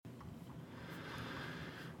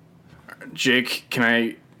Jake,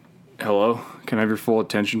 hello? Can I have your full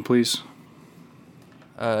attention, please?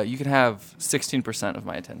 You can have 16% of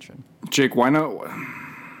my attention. Jake, why not?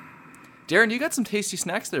 Darren, you got some tasty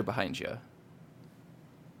snacks there behind you.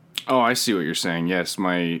 Oh, I see what you're saying. Yes,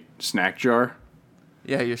 my snack jar.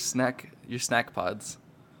 Yeah, your snack pods.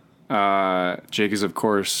 Jake is, of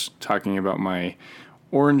course, talking about my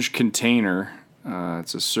orange container.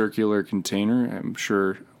 It's a circular container. I'm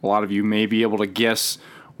sure a lot of you may be able to guess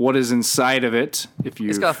what is inside of it.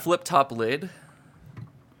 It's got a flip-top lid.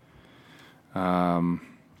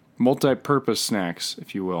 Multi-purpose snacks,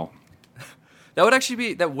 if you will.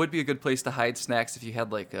 That would be a good place to hide snacks if you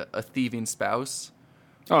had like a thieving spouse.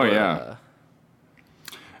 Oh, yeah.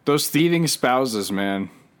 Those thieving spouses, man.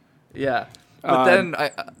 Yeah. But then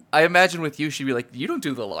I imagine with you, she'd be like, you don't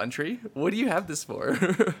do the laundry. What do you have this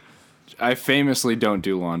for? I famously don't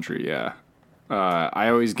do laundry, yeah. I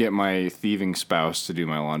always get my thieving spouse to do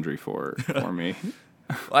my laundry for me.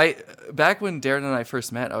 Back when Darren and I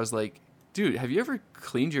first met, I was like, dude, have you ever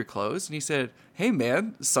cleaned your clothes? And he said, hey,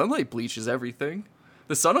 man, sunlight bleaches everything.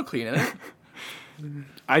 The sun will clean it.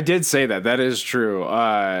 I did say that. That is true.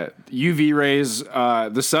 UV rays,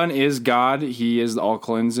 the sun is God. He is all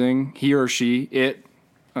cleansing. He or she, it,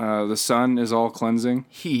 the sun is all cleansing.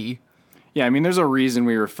 He. Yeah, I mean, there's a reason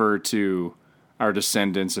we refer to our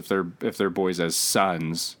descendants, if they're boys, as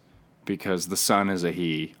sons, because the sun is a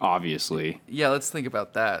he, obviously. Yeah, let's think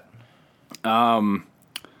about that.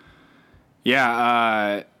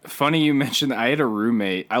 Funny you mentioned that. I had a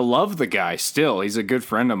roommate. I love the guy still. He's a good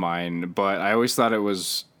friend of mine, but I always thought it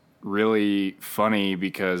was really funny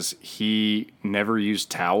because he never used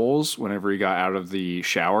towels whenever he got out of the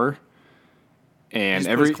shower. And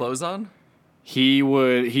put his clothes on? He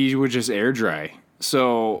would just air dry.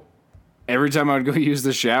 So every time I would go use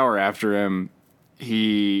the shower after him,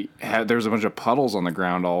 there was a bunch of puddles on the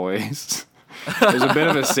ground always. It was a bit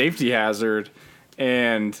of a safety hazard.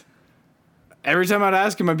 And every time I'd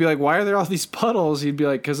ask him, I'd be like, why are there all these puddles? He'd be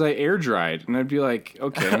like, because I air dried. And I'd be like,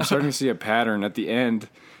 okay, I'm starting to see a pattern at the end.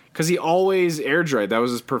 Because he always air dried. That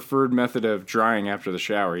was his preferred method of drying after the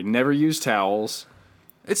shower. He never used towels.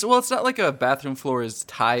 It's not like a bathroom floor is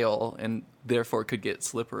tile and therefore could get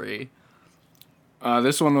slippery.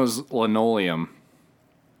 This one was linoleum.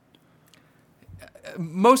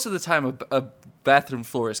 Most of the time, a bathroom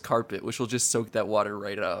floor is carpet, which will just soak that water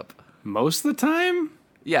right up. Most of the time?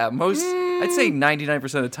 Yeah, I'd say 99%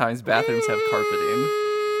 of the times bathrooms have carpeting.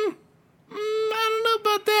 I don't know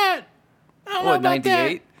about that. What,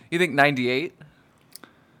 98? You think 98?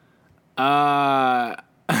 I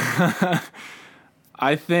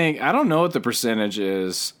don't know what the percentage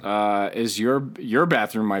is. Is your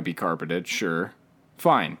bathroom might be carpeted, sure.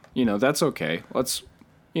 Fine. That's okay. Let's,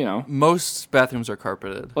 Most bathrooms are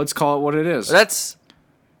carpeted. Let's call it what it is. That's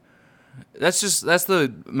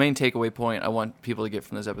the main takeaway point I want people to get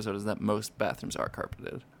from this episode is that most bathrooms are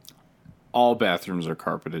carpeted. All bathrooms are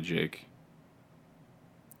carpeted, Jake.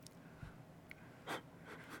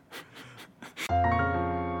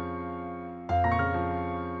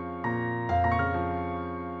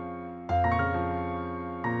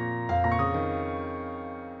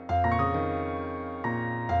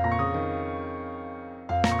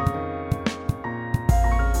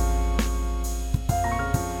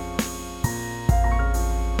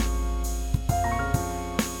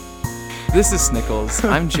 This is Snickles.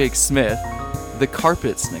 I'm Jake Smith, the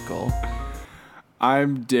Carpet Snickle.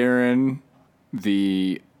 I'm Darren,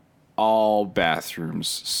 the all bathrooms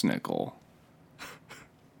Snickle.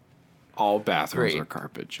 All bathrooms are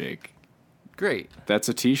carpet, Jake. Great. That's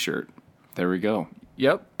a t-shirt. There we go.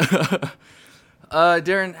 Yep.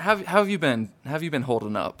 Darren, how have you been? How have you been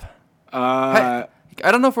holding up? I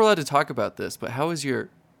don't know if we're allowed to talk about this, but how is your...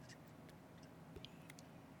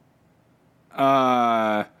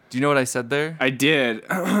 Do you know what I said there? I did.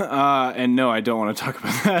 And no, I don't want to talk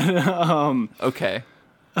about that. Okay.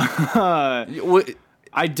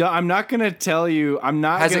 I'm not going to tell you.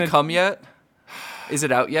 Has it come yet? Is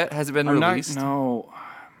it out yet? Has it been released? No.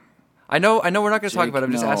 I know we're not going to talk about it.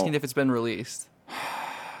 I'm just no. asking if it's been released.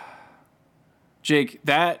 Jake,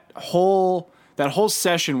 that whole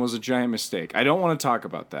session was a giant mistake. I don't want to talk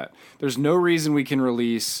about that. There's no reason we can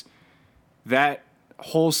release that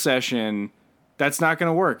whole session. That's not going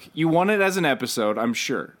to work. You want it as an episode, I'm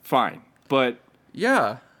sure. Fine. But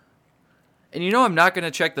yeah. And I'm not going to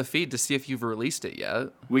check the feed to see if you've released it yet.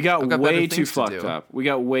 We got way too fucked up. We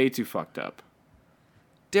got way too fucked up.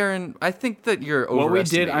 Darren, I think that you're overestimating what we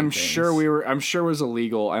did, I'm things. sure was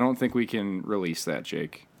illegal. I don't think we can release that,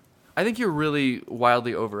 Jake. I think you're really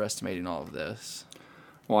wildly overestimating all of this.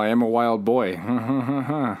 Well, I am a wild boy.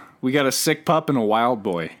 We got a sick pup and a wild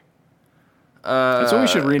boy. That's what we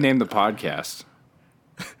should rename the podcast.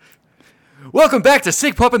 Welcome back to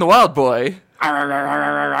Sick Pup and the Wild Boy.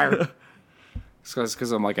 It's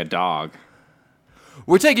because I'm like a dog.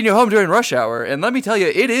 We're taking you home during rush hour, and let me tell you,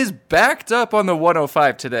 it is backed up on the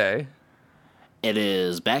 105 today. It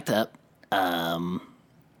is backed up.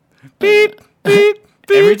 Beep, beep.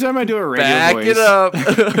 Every time I do a radio Back voice, it up.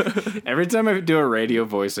 every time I do a radio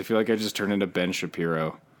voice, I feel like I just turn into Ben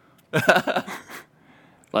Shapiro.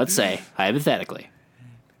 Let's say, hypothetically.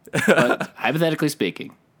 But hypothetically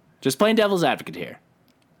speaking, just playing devil's advocate here.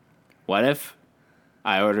 What if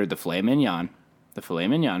I ordered the filet mignon,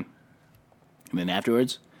 and then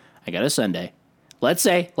afterwards I got a sundae. Let's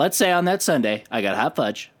say on that sundae I got hot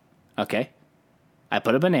fudge. Okay. I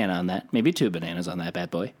put a banana on that, maybe 2 bananas on that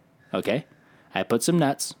bad boy. Okay. I put some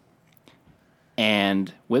nuts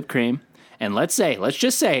and whipped cream, and let's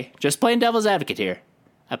just say, just playing devil's advocate here,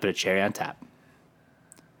 I put a cherry on top.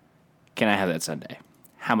 Can I have that sundae?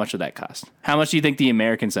 How much would that cost? How much do you think the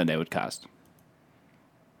American sundae would cost?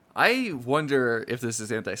 I wonder if this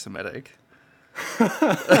is anti-Semitic. I'm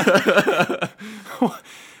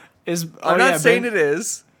not saying it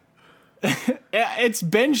is. It's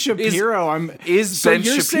Ben Shapiro. Is Ben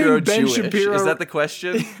Shapiro Jewish? Is that the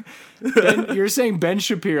question? You're saying Ben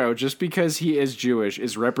Shapiro, just because he is Jewish,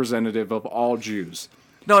 is representative of all Jews.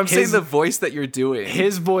 No, I'm saying the voice that you're doing.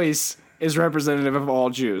 His voice is representative of all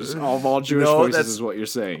Jews. Of all Jewish voices is what you're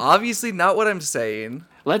saying. Obviously not what I'm saying.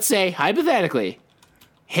 Let's say, hypothetically,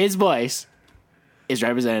 his voice is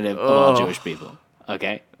representative of all Jewish people.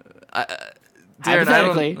 Okay? Darren,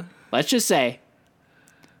 hypothetically, let's just say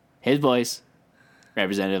his voice,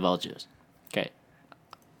 representative of all Jews. Okay.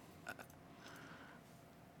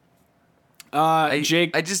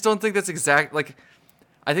 Jake, I just don't think that's exact. Like,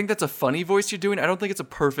 I think that's a funny voice you're doing. I don't think it's a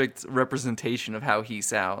perfect representation of how he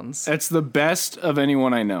sounds. that's the best of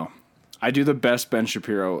anyone I know. I do the best Ben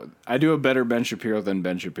Shapiro. I do a better Ben Shapiro than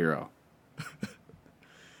Ben Shapiro.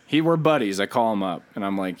 We're buddies. I call him up, and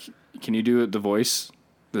I'm like, can you do the voice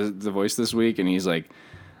this week? And he's like,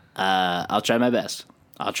 I'll try my best.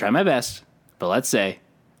 But let's say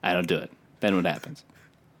I don't do it. Then what happens?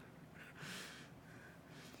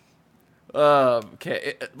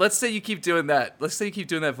 Okay, let's say you keep doing that. Let's say you keep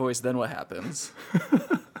doing that voice. Then what happens?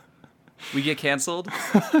 We get canceled?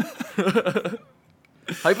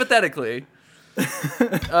 Hypothetically.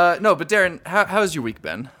 No, but Darren, how's your week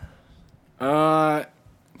been?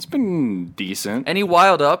 It's been decent. Any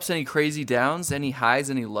wild ups? Any crazy downs? Any highs?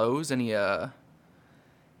 Any lows? Any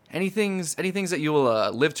things that you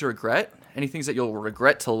will live to regret? Any things that you'll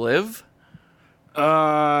regret to live?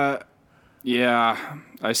 Yeah.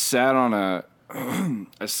 I sat on a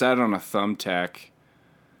thumbtack.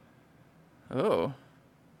 Oh.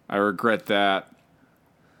 I regret that.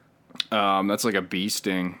 That's like a bee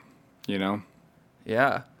sting, you know?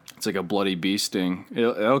 Yeah. It's like a bloody bee sting.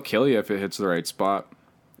 It'll kill you if it hits the right spot.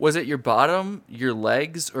 Was it your bottom, your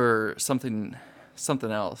legs, or something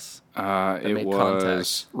else? It was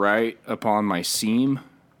contact? Right upon my seam.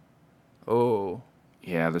 Oh.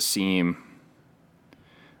 Yeah, the seam.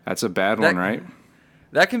 That's a bad one, right?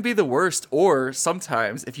 That can be the worst, or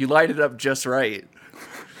sometimes, if you light it up just right,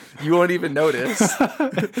 you won't even notice.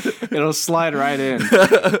 It'll slide right in.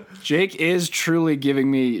 Jake is truly giving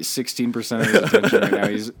me 16% of his attention right now.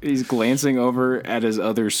 He's glancing over at his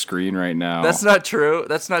other screen right now. That's not true.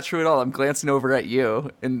 That's not true at all. I'm glancing over at you.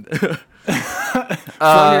 And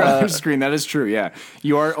on your other screen, that is true, yeah.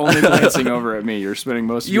 You are only glancing over at me. You're spending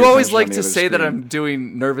most of your You always attention on like the to other say that screen. I'm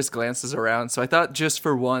doing nervous glances around, so I thought just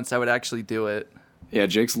for once I would actually do it. Yeah,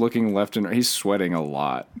 Jake's looking left and right. He's sweating a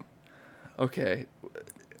lot. Okay.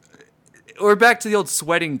 We're back to the old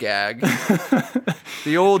sweating gag.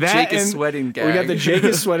 The old Jake is sweating gag. We got the Jake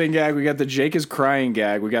is sweating gag. We got the Jake is crying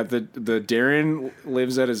gag. We got the Darren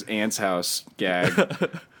lives at his aunt's house gag.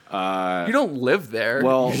 You don't live there.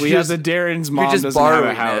 Well, we have the Darren's mom just doesn't have a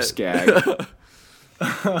borrowing house it. gag.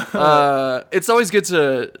 It's always good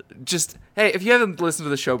to just, hey, if you haven't listened to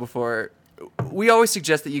the show before, we always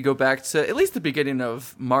suggest that you go back to at least the beginning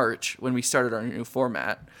of March when we started our new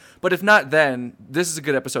format. But if not, then this is a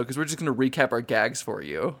good episode because we're just going to recap our gags for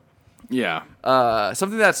you. Yeah.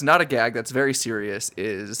 Something that's not a gag that's very serious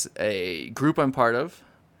is a group I'm part of.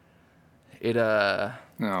 Oh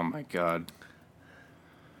my god.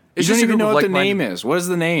 It's You just don't a even group know of what the like-minded- name is. What is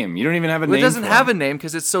the name? You don't even have a Well, name. it doesn't for have it. a name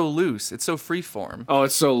because it's so loose. It's so freeform. Oh,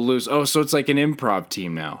 it's so loose. Oh, so it's like an improv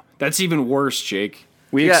team now. That's even worse, Jake.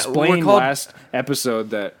 We Yeah, explained we're called- last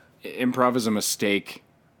episode that improv is a mistake.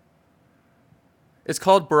 It's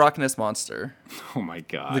called Barachnus Monster. Oh my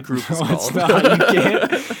god. The group is No, it's called. not. You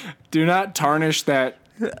can't. Do not tarnish that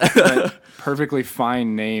that perfectly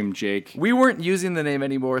fine name, Jake. We weren't using the name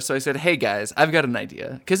anymore, so I said, hey guys, I've got an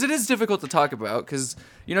idea. Because it is difficult to talk about, because,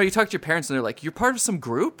 you know, you talk to your parents and they're like, you're part of some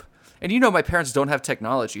group? And you know my parents don't have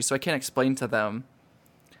technology, so I can't explain to them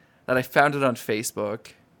that I found it on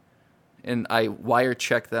Facebook, and I wire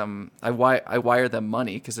check them. I wire them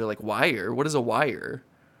money, because they're like, wire? What is a wire?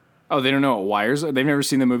 Oh, they don't know what wires are? They've never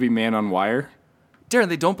seen the movie Man on Wire? Darren,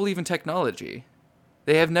 they don't believe in technology.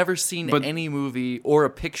 They have never seen any movie or a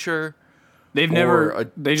picture. They've or never.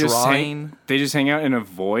 a They just drawing. they just hang out in a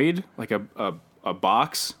void, like a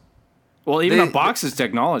box. Well, even a box is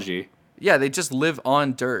technology. Yeah, they just live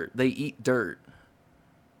on dirt. They eat dirt.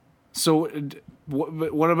 So,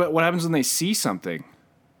 what happens when they see something?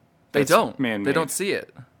 They That's don't. man-made? They don't see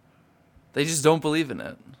it. They just don't believe in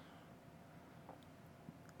it.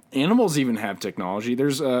 Animals even have technology.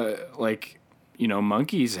 There's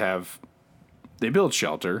monkeys have. They build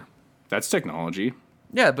shelter. That's technology.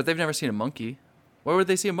 Yeah, but they've never seen a monkey. Why would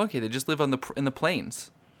they see a monkey? They just live on in the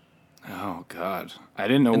plains. Oh God, I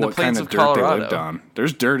didn't know In the what kind plains of of dirt they Colorado. lived on.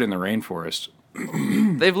 There's dirt in the rainforest.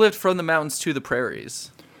 They've lived from the mountains to the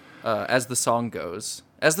prairies, as the song goes.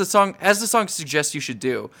 As the song suggests you should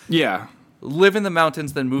do. Yeah, Live in the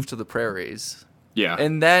mountains, then move to the prairies. yeah.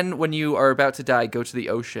 And then when you are about to die, go to the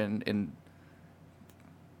ocean and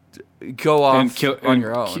go off on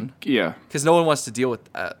your own. Yeah, Because no one wants to deal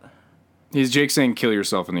with that. he's Jake saying kill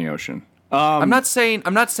yourself in the ocean. I'm not saying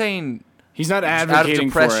He's not out of advocating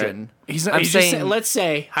for it. depression. He's not. I'm He's just saying- let's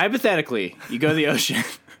say hypothetically, you go to the ocean.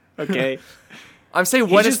 Okay. I'm saying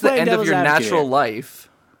He's when it's just the playing end of devil's your advocate natural here. life.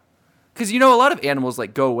 Because, you know, a lot of animals,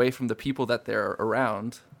 like, go away from the people that they're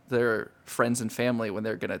around. Their friends and family, when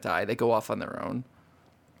they're going to die. They go off on their own.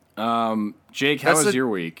 Jake, how That's was a- your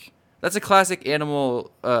week? That's a classic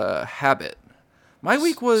animal habit. My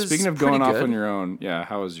week was Speaking of pretty going off good. on your own, yeah,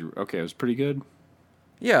 how was your? Okay, it was pretty good.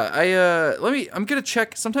 Yeah, I'm gonna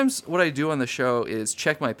check. Sometimes what I do on the show is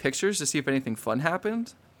check my pictures to see if anything fun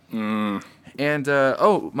happened. And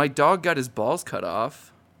my dog got his balls cut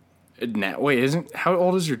off. Wait, how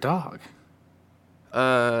old is your dog?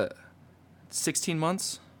 16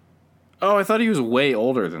 months. Oh, I thought he was way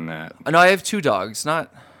older than that. No, I have two dogs, not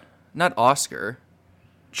Oscar.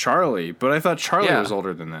 Charlie, but I thought Charlie Yeah. was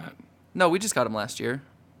older than that. No, we just got him last year.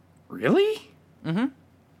 Really? Mm-hmm.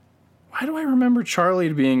 Why do I remember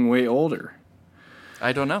Charlie being way older?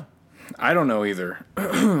 I don't know. I don't know either.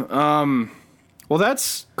 Well,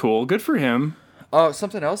 that's cool. Good for him. Oh,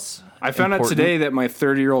 something else. I found out today that my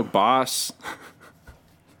 30-year-old boss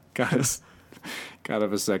got a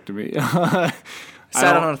vasectomy.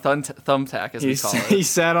 Sat on a thumbtack, as we call He it.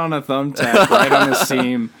 sat on a thumbtack right on his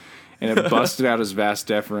seam, and it busted out his vas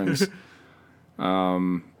deferens.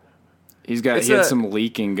 He had some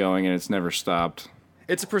leaking going, and it's never stopped.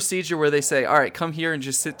 It's a procedure where they say, "All right, come here and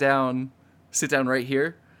just sit down right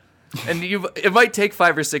here." And it might take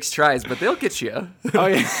 5 or 6 tries, but they'll get you. Oh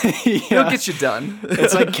yeah, They'll get you done.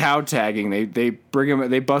 It's like cow tagging. They bring him.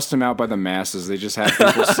 They bust him out by the masses. They just have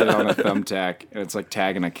people sit on a thumbtack, and it's like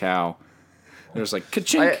tagging a cow. There's like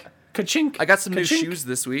ka-chink, ka-chink. I got some new ka-chink. shoes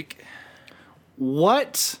this week.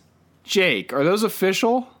 What, Jake? Are those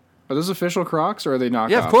official? Are those official Crocs, or are they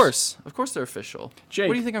knockoffs? Yeah, of course. Of course they're official. Jake.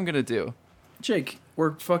 What do you think I'm going to do? Jake,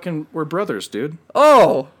 we're brothers, dude.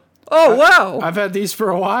 Oh, wow. I've had these for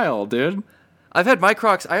a while, dude. I've had my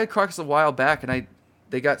Crocs. I had Crocs a while back, and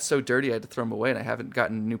they got so dirty I had to throw them away, and I haven't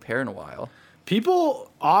gotten a new pair in a while.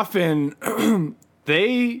 People often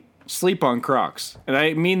they sleep on Crocs, and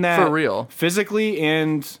I mean that For real. physically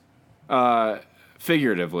and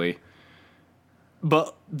figuratively.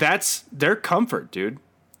 But that's their comfort, dude.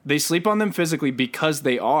 They sleep on them physically because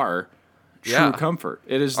they are true Yeah. comfort.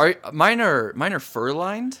 It is. Mine are fur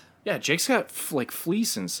lined. Yeah, Jake's got like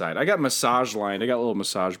fleece inside. I got massage lined. I got little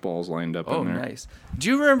massage balls lined up Oh, in there. nice. Do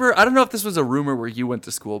you remember? I don't know if this was a rumor where you went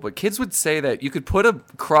to school, but kids would say that you could put a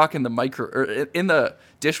Croc in the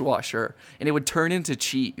dishwasher and it would turn into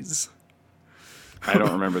cheese. I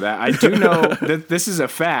don't remember that. I do know that this is a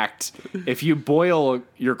fact. If you boil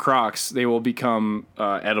your Crocs, they will become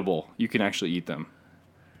edible. You can actually eat them.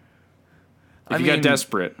 If you got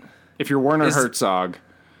desperate. If you're Werner Herzog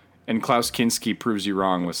and Klaus Kinski proves you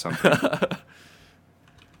wrong with something.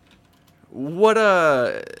 What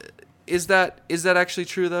is that actually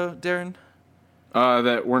true though, Darren?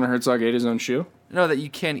 That Werner Herzog ate his own shoe? No, that you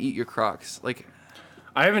can't eat your Crocs. Like,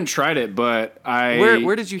 I haven't tried it, but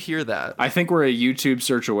where did you hear that? I think we're a YouTube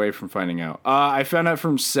search away from finding out. I found out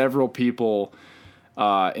from several people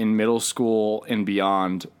in middle school and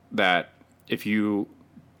beyond that if you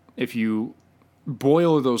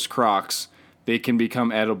boil those Crocs, they can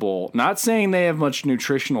become edible. Not saying they have much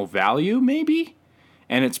nutritional value, maybe,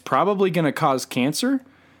 and it's probably going to cause cancer,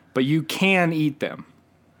 but you can eat them.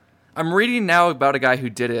 I'm reading now about a guy who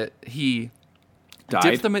did it. He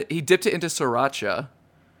Died? He dipped it into sriracha.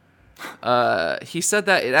 He said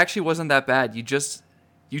that it actually wasn't that bad. You just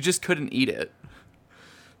couldn't eat it.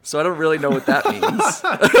 So I don't really know what that means.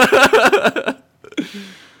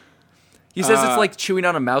 He says it's like chewing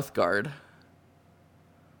on a mouth guard.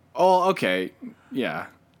 Oh, okay. Yeah.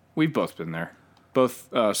 We've both been there. Both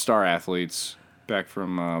star athletes back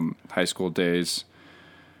from high school days.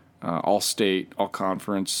 All state, all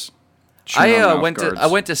conference. I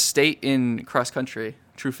went to state in cross country.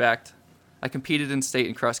 True fact. I competed in state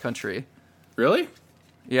in cross country. Really?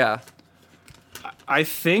 Yeah. I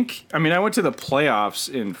went to the playoffs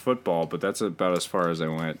in football, but that's about as far as I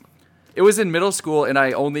went. It was in middle school, and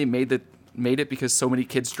I only made it because so many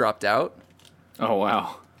kids dropped out. Oh,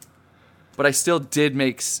 wow. But I still did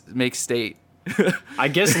make state. I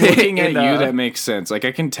guess looking at And, you, that makes sense. Like,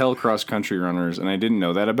 I can tell cross-country runners, and I didn't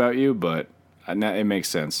know that about you, but it makes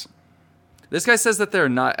sense. This guy says that they're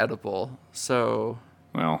not edible, so...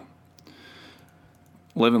 Well,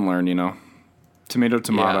 live and learn, Tomato,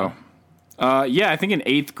 tomato. Yeah, I think in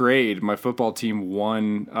 8th grade, my football team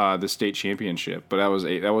won the state championship, but that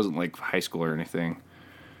wasn't like high school or anything.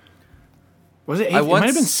 Was it 8th? It might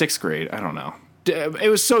have been 6th grade. I don't know. It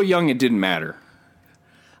was so young, it didn't matter.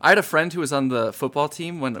 I had a friend who was on the football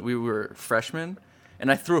team when we were freshmen,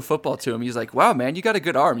 and I threw a football to him. He's like, wow, man, you got a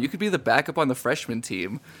good arm. You could be the backup on the freshman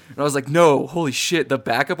team. And I was like, no, holy shit, the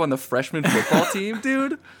backup on the freshman football team,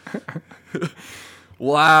 dude?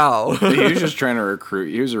 Wow. He was just trying to recruit.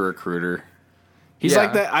 He was a recruiter. He's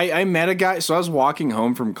like that. I met a guy. So I was walking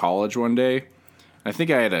home from college one day. I think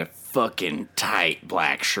I had a fucking tight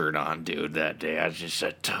black shirt on, dude, that day. I was just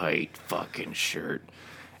a tight fucking shirt.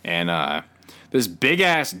 And this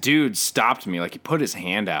big-ass dude stopped me. Like, he put his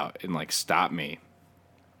hand out and, like, stopped me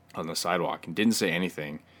on the sidewalk and didn't say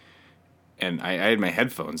anything. And I had my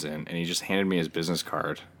headphones in, and he just handed me his business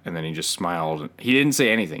card. And then he just smiled. He didn't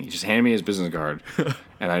say anything. He just handed me his business card.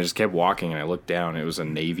 And I just kept walking, and I looked down. It was a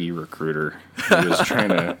Navy recruiter. He was trying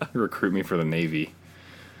to recruit me for the Navy.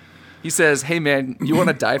 He says, hey, man, you want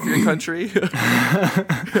to die for your country?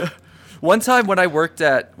 One time when I worked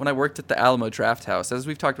at the Alamo Draft House, as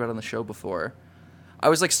we've talked about on the show before, I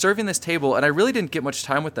was like serving this table, and I really didn't get much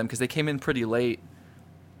time with them because they came in pretty late.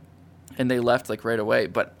 And they left like right away.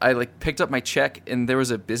 But I like picked up my check, and there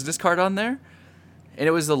was a business card on there. And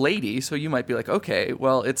it was a lady, so you might be like, okay,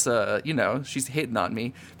 well, it's she's hitting on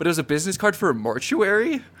me. But it was a business card for a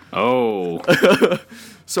mortuary. Oh.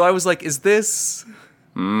 So I was like, is this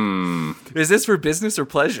for business or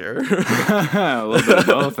pleasure? A little bit of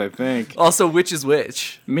both, I think. Also, which is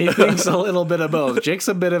which? Methinks a little bit of both. Jake's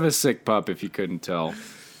a bit of a sick pup, if you couldn't tell.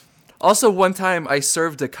 Also, one time I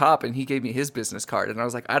served a cop, and he gave me his business card, and I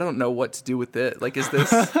was like, I don't know what to do with it. Like, is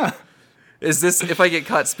this if I get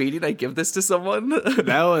caught speeding, I give this to someone?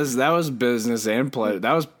 That was business and pleasure.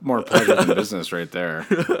 That was more pleasure than business right there.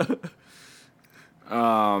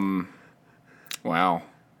 Wow.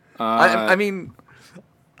 I mean,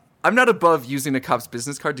 I'm not above using a cop's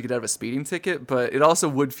business card to get out of a speeding ticket, but it also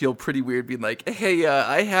would feel pretty weird being like, hey,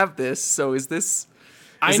 I have this, so is this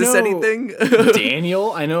anything?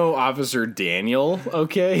 Daniel? I know Officer Daniel,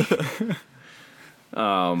 okay? Yeah,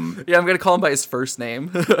 I'm going to call him by his first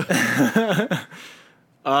name. Yeah,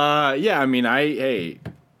 I mean, I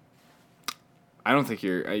don't think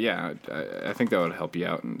you're, I think that would help you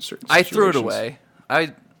out in certain situations. I threw it away.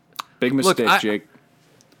 Big mistake, Jake.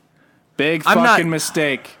 Big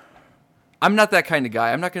mistake. I'm not that kind of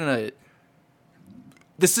guy. I'm not going to...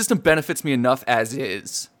 The system benefits me enough as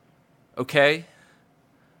is. Okay?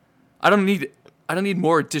 I don't need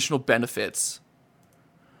more additional benefits.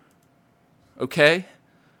 Okay?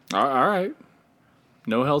 All right.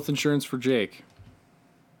 No health insurance for Jake.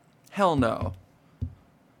 Hell no.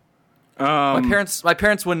 My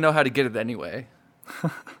parents wouldn't know how to get it anyway.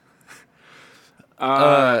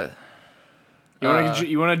 You want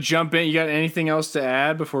to jump in? You got anything else to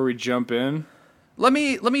add before we jump in? Let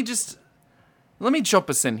me jump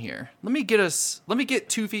us in here. Let me get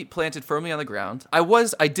 2 feet planted firmly on the ground. I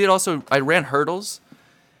ran hurdles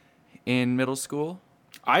in middle school.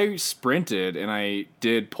 I sprinted and I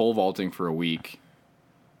did pole vaulting for a week.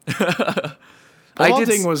 Pole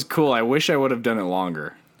vaulting was cool. I wish I would have done it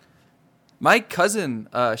longer. My cousin,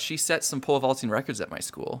 she set some pole vaulting records at my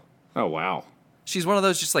school. Oh, wow. She's one of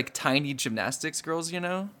those just like tiny gymnastics girls, you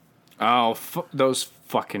know? Oh, those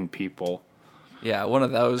fucking people. Yeah, one of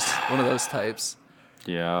those types.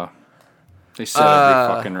 Yeah. They set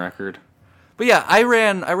every fucking record. But yeah, I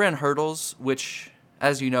ran hurdles, which,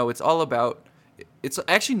 as you know, it's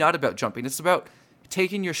actually not about jumping. It's about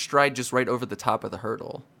taking your stride just right over the top of the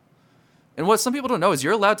hurdle. And what some people don't know is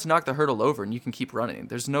you're allowed to knock the hurdle over and you can keep running.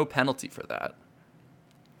 There's no penalty for that.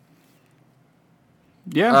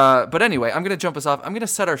 Yeah. But anyway, I'm going to jump us off. I'm going to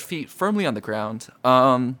set our feet firmly on the ground.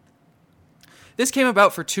 This came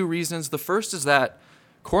about for two reasons. The first is that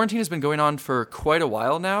quarantine has been going on for quite a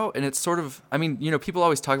while now, and it's sort of, I mean, people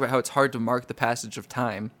always talk about how it's hard to mark the passage of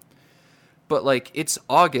time. But, like, it's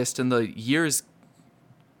August, and the year's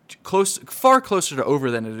far closer to over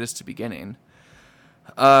than it is to beginning.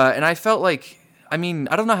 And I felt like, I mean,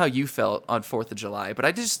 I don't know how you felt on 4th of July, but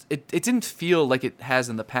it didn't feel like it has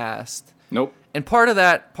in the past. Nope. And part of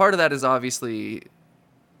that is obviously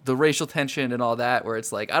the racial tension and all that, where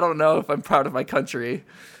it's like, I don't know if I'm proud of my country.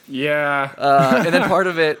 Yeah. And then part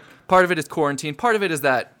of it is quarantine. Part of it is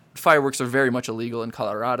that fireworks are very much illegal in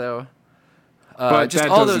Colorado. But just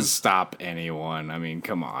that all doesn't those, stop anyone. I mean,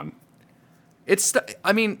 come on. I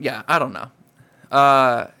don't know.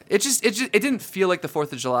 It didn't feel like the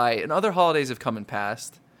 4th of July, and other holidays have come and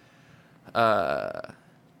passed.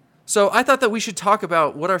 So I thought that we should talk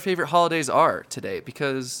about what our favorite holidays are today,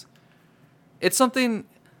 because it's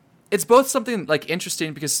both something like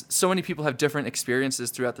interesting because so many people have different experiences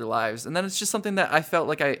throughout their lives, and then it's just something that I felt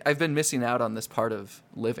like I've been missing out on this part of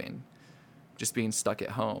living, just being stuck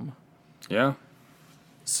at home. Yeah.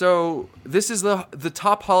 So this is the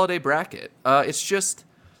top holiday bracket. It's just,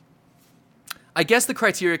 I guess the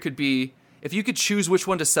criteria could be if you could choose which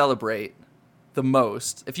one to celebrate the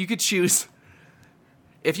most. If you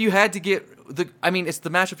had to get the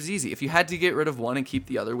matchup is easy. If you had to get rid of one and keep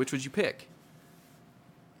the other, which would you pick?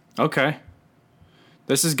 Okay.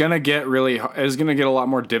 This is gonna get a lot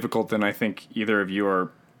more difficult than I think either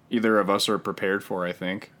of us are prepared for, I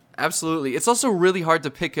think. Absolutely. It's also really hard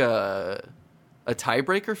to pick a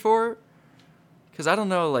tiebreaker for, because I don't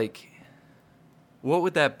know, like, what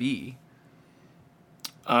would that be?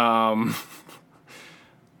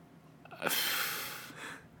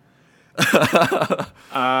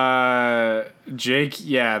 Jake,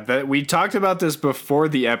 yeah, that we talked about this before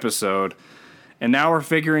the episode, and now we're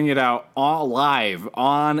figuring it out all live,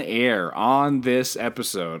 on air, on this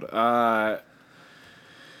episode.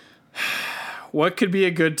 What could be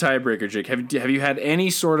a good tiebreaker, Jake? Have you had any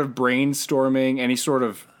sort of brainstorming, any sort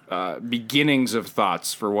of beginnings of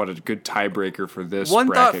thoughts for what a good tiebreaker for this One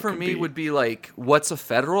bracket thought for could me be? would be, like, what's a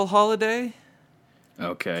federal holiday?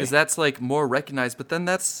 Okay. Because that's, like, more recognized. But then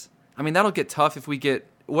that'll get tough if we get...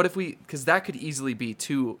 Because that could easily be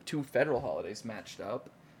two federal holidays matched up.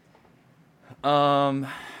 I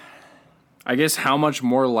guess how much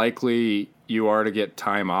more likely you are to get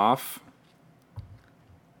time off.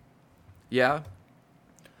 Yeah.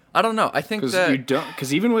 I don't know. I think that...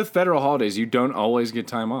 Because even with federal holidays, you don't always get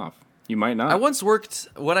time off. You might not. When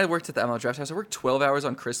I worked at the ML Draft House, I worked 12 hours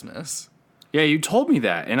on Christmas. Yeah, you told me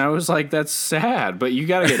that, and I was like, that's sad, but you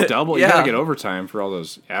gotta get double, Yeah. You gotta get overtime for all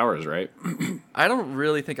those hours, right? I don't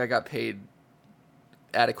really think I got paid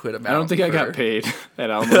adequate amount. I don't think I got paid at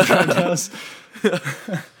Alamo Draft House.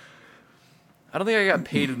 I don't think I got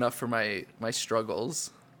paid enough for my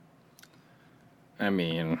struggles. I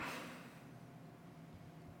mean,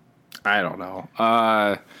 I don't know.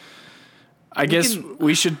 I guess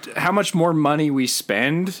we should, how much more money we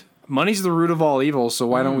spend. Money's the root of all evil, so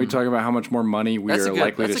why don't we talk about how much more money we are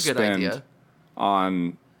likely to spend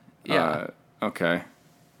on... Yeah. Okay.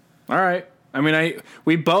 All right. I mean,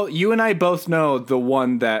 you and I both know the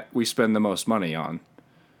one that we spend the most money on.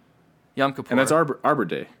 Yom Kippur. And that's Arbor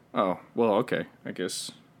Day. Oh, well, okay, I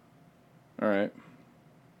guess. All right.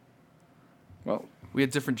 Well, we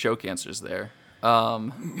had different joke answers there. All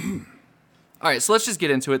right, so let's just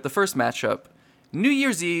get into it. The first matchup, New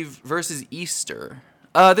Year's Eve versus Easter.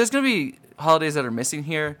 There's going to be holidays that are missing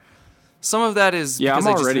here. Some of that is because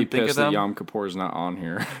I'm I just already didn't think of pissed them. that Yom Kippur is not on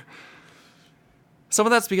here. Some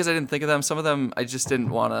of that's because I didn't think of them. Some of them I just didn't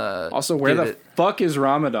want to. Also, where the fuck is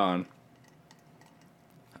Ramadan?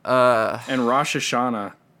 And Rosh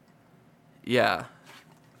Hashanah. Yeah.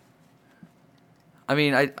 I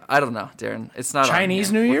mean, I don't know, Darren. It's not Chinese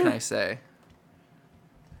on here. New Year? What can I say?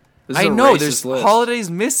 This is I a know racist there's list.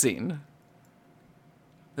 holidays missing.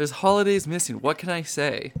 There's holidays missing. What can I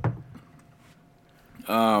say?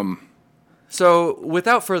 So,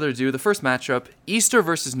 without further ado, the first matchup, Easter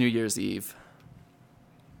versus New Year's Eve.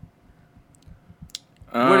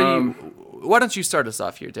 Why don't you start us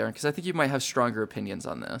off here, Darren? Because I think you might have stronger opinions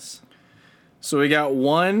on this. So we got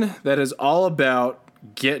one that is all about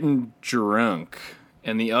getting drunk,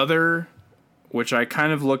 and the other, which I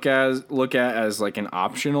kind of look at as like an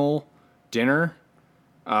optional dinner.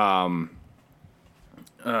 New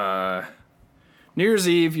Year's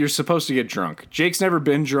Eve, you're supposed to get drunk. Jake's never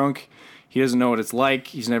been drunk. He doesn't know what it's like.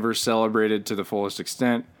 He's never celebrated to the fullest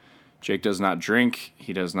extent. Jake does not drink.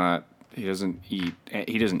 He doesn't eat.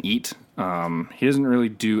 He doesn't really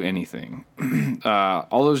do anything.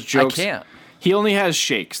 All those jokes. I can't. He only has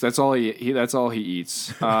shakes. That's all he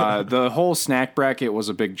eats. The whole snack bracket was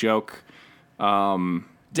a big joke.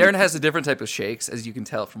 Darren has a different type of shakes, as you can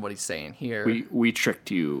tell from what he's saying here. We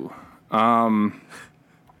tricked you.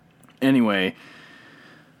 Anyway.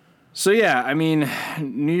 So yeah, I mean,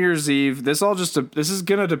 New Year's Eve, this is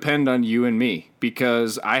going to depend on you and me,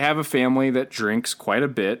 because I have a family that drinks quite a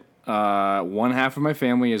bit. One half of my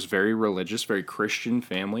family is very religious, very Christian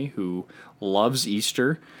family who loves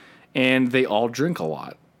Easter, and they all drink a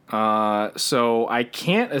lot. So I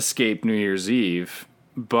can't escape New Year's Eve,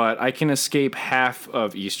 but I can escape half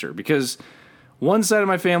of Easter, because one side of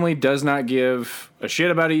my family does not give a shit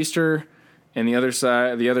about Easter, and the other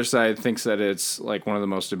side thinks that it's like one of the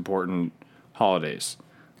most important holidays.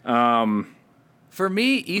 For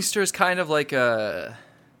me, Easter is kind of like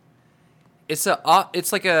it's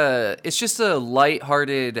just a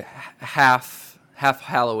lighthearted half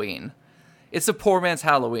Halloween. It's a poor man's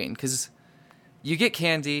Halloween because you get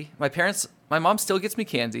candy. My mom still gets me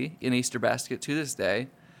candy in Easter basket to this day.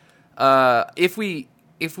 If we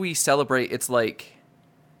celebrate, it's like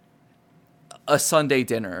a Sunday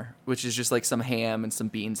dinner, which is just like some ham and some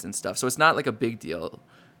beans and stuff. So it's not like a big deal.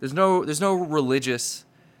 There's no religious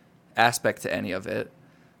aspect to any of it.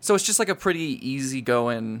 So it's just like a pretty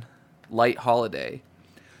easygoing, light holiday.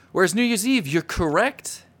 Whereas New Year's Eve, you're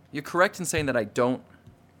correct. You're correct in saying that I don't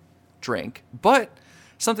drink. But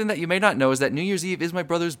something that you may not know is that New Year's Eve is my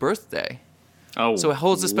brother's birthday. Oh, so it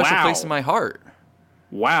holds a special place in my heart.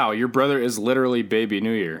 Wow, your brother is literally Baby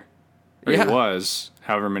New Year. Or Yeah. He was,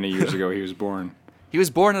 however many years ago he was born. He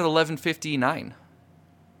was born at 11:59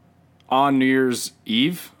 On New Year's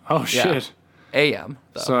Eve? Oh, shit. a.m.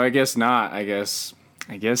 though. So I guess not. I guess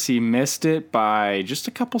he missed it by just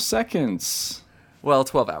a couple seconds. Well,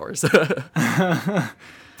 12 hours.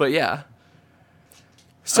 But yeah.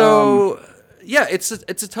 So yeah, it's a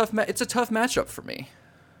tough matchup for me.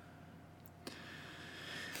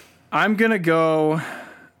 I'm gonna go.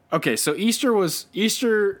 Okay, so Easter's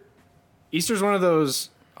one of those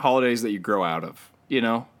holidays that you grow out of. You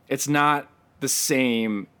know, it's not the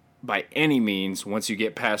same by any means once you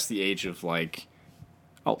get past the age of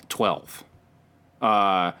 12.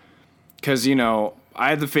 Because I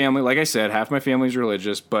had the family, like I said, half my family's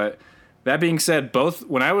religious. But that being said,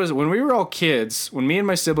 when we were all kids, when me and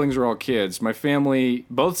my siblings were all kids, my family,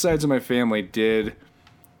 both sides of my family did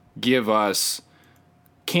give us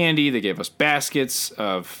candy. They gave us baskets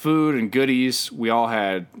of food and goodies. We all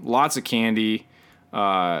had lots of candy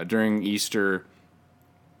during Easter,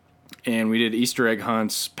 and we did Easter egg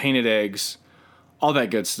hunts, painted eggs, all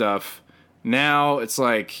that good stuff. Now it's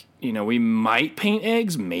like, we might paint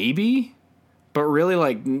eggs, maybe, but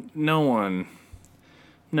really, no one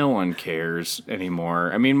cares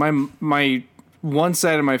anymore. I mean, my one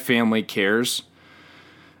side of my family cares.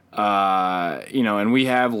 And we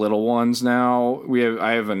have little ones now.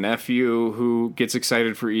 I have a nephew who gets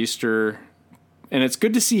excited for Easter, and it's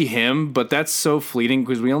good to see him, but that's so fleeting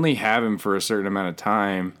because we only have him for a certain amount of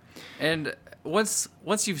time. And once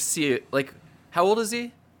you see it, how old is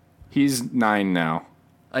he? He's 9 now.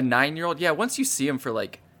 A 9-year-old? Yeah, once you see him for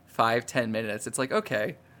 5-10 minutes, it's like,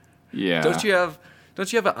 okay. Yeah. Don't you have an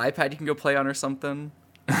iPad you can go play on or something?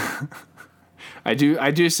 I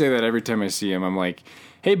do say that every time I see him. I'm like,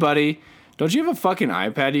 hey, buddy, don't you have a fucking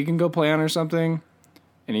iPad you can go play on or something?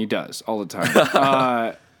 And he does all the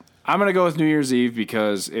time. I'm going to go with New Year's Eve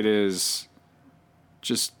because it is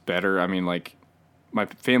just better. I mean, my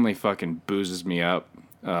family fucking boozes me up.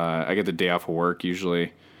 I get the day off of work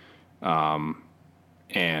usually. And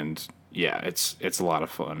yeah, it's a lot of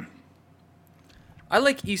fun. I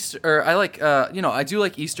like Easter, or I do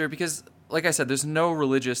like Easter because, like I said, there's never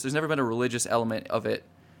been a religious element of it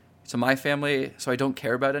to my family, so I don't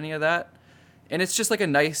care about any of that. And it's just a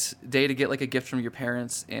nice day to get a gift from your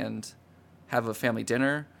parents and have a family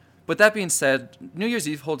dinner. But that being said, New Year's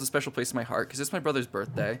Eve holds a special place in my heart because it's my brother's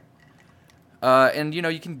birthday. And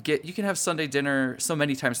you can have Sunday dinner so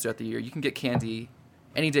many times throughout the year. You can get candy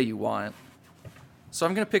any day you want. So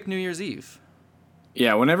I'm gonna pick New Year's Eve.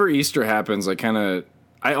 Yeah, whenever Easter happens, I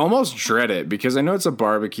almost dread it because I know it's a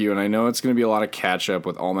barbecue and I know it's going to be a lot of catch up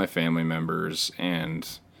with all my family members. And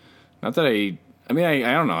not that I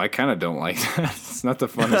don't know. I kind of don't like that. It's not the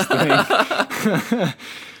funnest thing.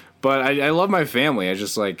 But I love my family. I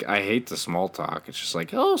hate the small talk. It's just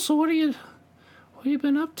oh, so what have you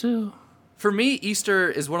been up to? For me, Easter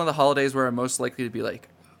is one of the holidays where I'm most likely to be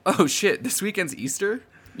oh shit, this weekend's Easter?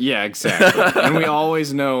 Yeah, exactly. And we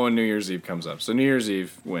always know when New Year's Eve comes up. So New Year's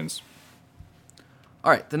Eve wins.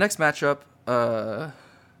 All right, the next matchup. I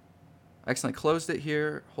accidentally closed it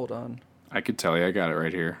here. Hold on. I could tell you. I got it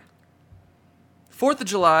right here. 4th of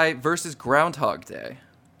July versus Groundhog Day.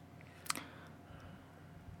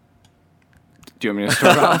 Do you want me to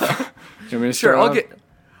start off? Do you want me to Sure, start off?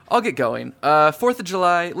 I'll get going. 4th of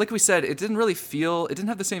July, like we said, it didn't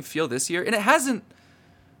have the same feel this year, and it hasn't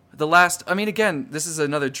again, this is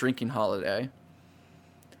another drinking holiday.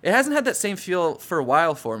 It hasn't had that same feel for a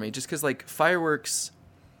while for me, just because, like, fireworks,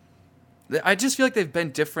 I just feel like they've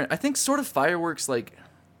been different. I think sort of fireworks are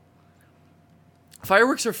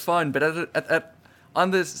fun, but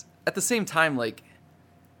at the same time, like,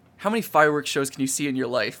 how many fireworks shows can you see in your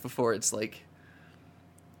life before it's like,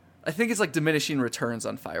 I think it's like diminishing returns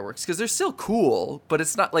on fireworks, because they're still cool, but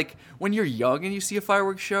it's not like when you're young and you see a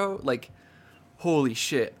fireworks show, like, holy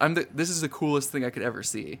shit, this is the coolest thing I could ever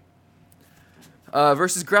see.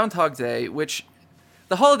 Versus Groundhog Day, which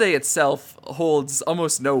the holiday itself holds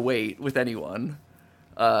almost no weight with anyone.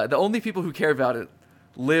 The only people who care about it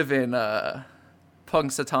live in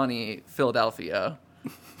Punxsutawney, Philadelphia.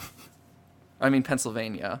 I mean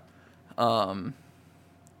Pennsylvania. But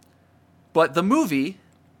the movie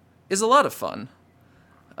is a lot of fun.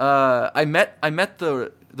 I met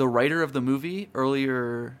the writer of the movie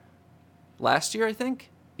earlier last year, I think.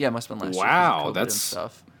 Yeah, it must have been last year. Wow, that's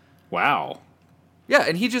stuff. Wow. Yeah,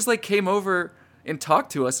 and he just like came over and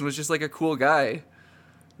talked to us and was just like a cool guy.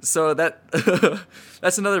 So that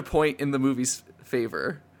that's another point in the movie's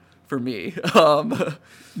favor for me.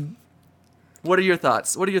 What are your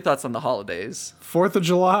thoughts? What are your thoughts on the holidays? 4th of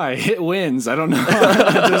July, it wins. I don't know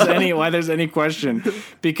why there's any question,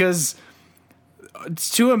 because it's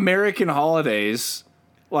two American holidays.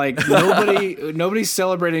 Like, nobody's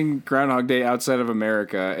celebrating Groundhog Day outside of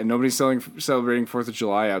America, and nobody's celebrating 4th of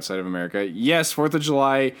July outside of America. Yes, 4th of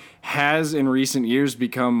July has in recent years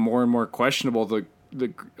become more and more questionable the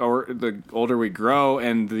older we grow,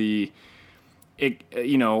 and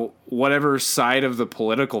whatever side of the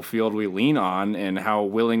political field we lean on, and how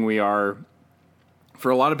willing we are. For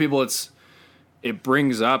a lot of people, it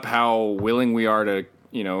brings up how willing we are to,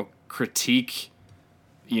 critique,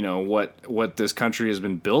 what this country has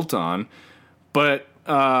been built on. But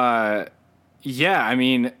yeah, I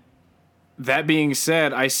mean, that being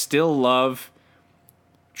said, I still love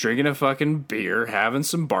drinking a fucking beer, having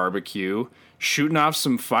some barbecue, shooting off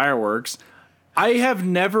some fireworks. I have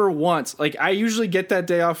never once, like, I usually get that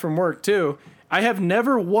day off from work too. I have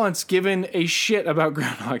never once given a shit about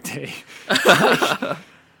Groundhog Day.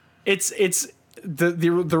 It's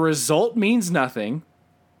the result means nothing.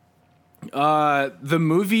 The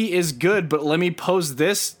movie is good, but let me pose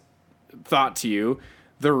this thought to you.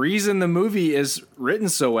 The reason the movie is written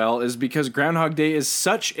so well is because Groundhog Day is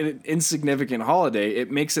such an insignificant holiday.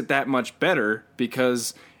 It makes it that much better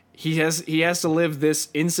because he has to live this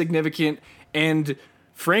insignificant and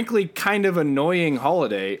frankly kind of annoying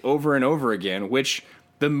holiday over and over again, which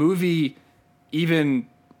the movie even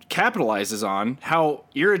capitalizes on how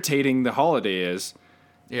irritating the holiday is.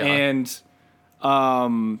 Yeah. And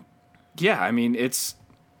yeah, I mean, it's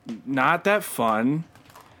not that fun.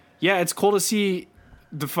 Yeah, it's cool to see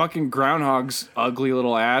the fucking groundhog's ugly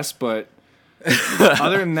little ass, but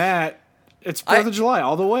other than that, it's 4th of July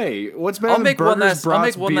all the way. What's better than burgers,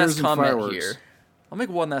 brats, beers, and fireworks? I'll make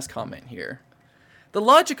one last comment here. The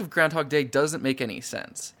logic of Groundhog Day doesn't make any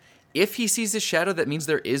sense. If he sees his shadow, that means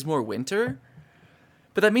there is more winter,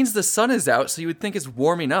 but that means the sun is out, so you would think it's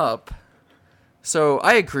warming up. So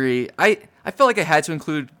I agree. I felt like I had to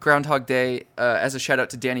include Groundhog Day as a shout out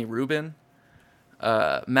to Danny Rubin.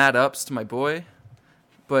 Mad ups to my boy.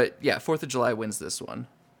 But yeah, 4th of July wins this one.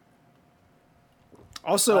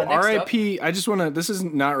 Also, R.I.P. I just want to. This is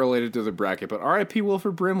not related to the bracket, but R.I.P.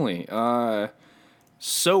 Wilford Brimley.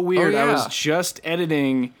 So weird. Oh, yeah. I was just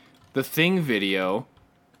editing the Thing video,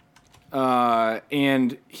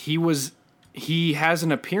 and he has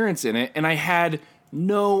an appearance in it, and I had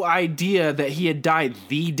no idea that he had died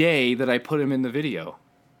the day that I put him in the video.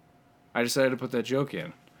 I decided to put that joke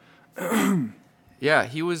in. Yeah,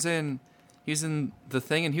 he was in The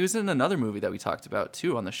Thing, and he was in another movie that we talked about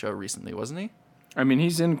too on the show recently, wasn't he? I mean,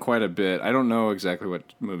 he's in quite a bit. I don't know exactly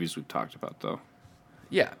what movies we've talked about, though.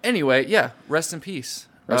 Yeah. Anyway, yeah. Rest in peace.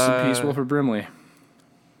 Rest in peace, Wilford Brimley.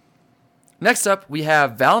 Next up, we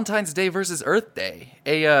have Valentine's Day versus Earth Day.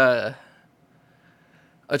 A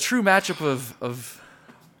true matchup of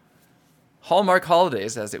Hallmark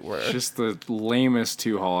holidays, as it were. Just the lamest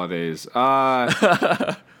two holidays.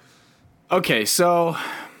 Okay, so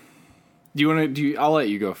I'll let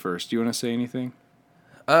you go first. Do you want to say anything?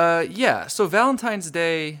 Yeah. So Valentine's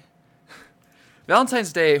Day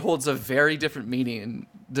holds a very different meaning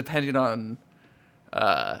depending on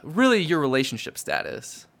really your relationship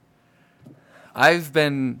status. I've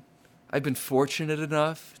been fortunate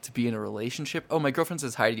enough to be in a relationship. Oh, my girlfriend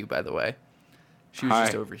says hi to you, by the way. She was Hi.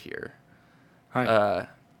 just over here. Hi.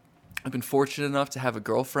 I've been fortunate enough to have a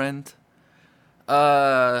girlfriend.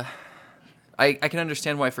 I can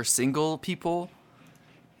understand why for single people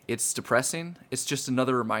it's depressing. It's just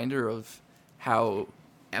another reminder of how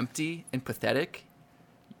empty and pathetic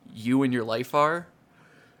you and your life are.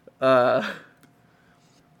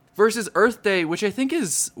 Versus Earth Day, which I think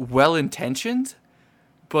is well-intentioned,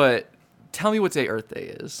 but tell me what day Earth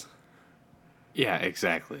Day is. Yeah,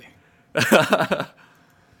 exactly.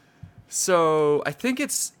 So I think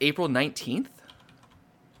it's April 19th.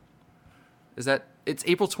 It's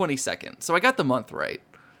April 22nd. So I got the month right.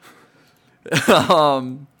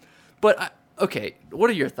 Okay, what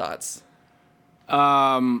are your thoughts?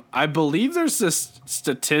 I believe there's this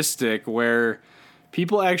statistic where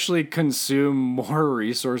people actually consume more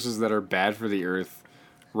resources that are bad for the earth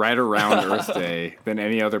right around Earth Day than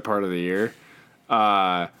any other part of the year.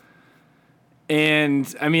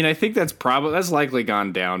 And I mean, I think that's likely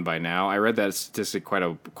gone down by now. I read that statistic quite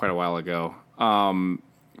a while ago.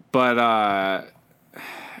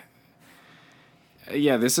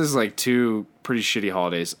 Yeah, this is like two pretty shitty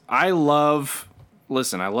holidays. I love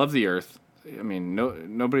the Earth. I mean,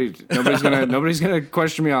 nobody's gonna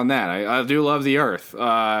question me on that. I do love the Earth.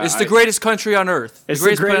 It's the greatest country on Earth. It's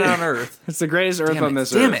the greatest planet on Earth. It's the greatest Earth on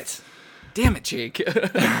this Damn Earth. Damn it, Jake.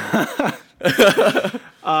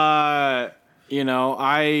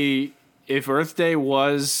 If Earth Day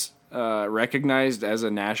was recognized as a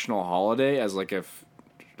national holiday, as like a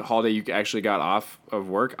holiday you actually got off of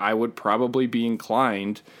work, I would probably be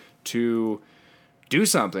inclined to do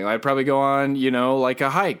something. I'd probably go on, like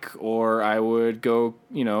a hike, or I would go,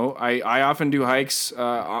 I often do hikes.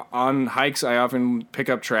 On hikes, I often pick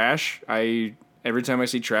up trash. Every time I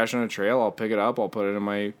see trash on a trail, I'll pick it up. I'll put it in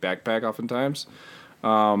my backpack oftentimes.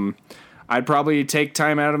 I'd probably take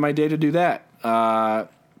time out of my day to do that.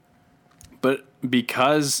 But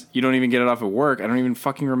because you don't even get it off of work, I don't even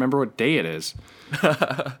fucking remember what day it is.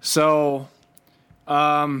 So,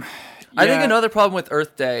 I think another problem with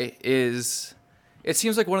Earth Day is it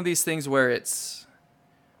seems like one of these things where it's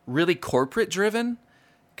really corporate driven,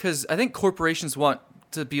 because I think corporations want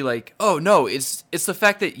to be like, oh no, it's the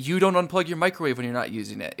fact that you don't unplug your microwave when you're not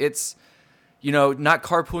using it. It's, not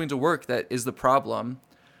carpooling to work that is the problem.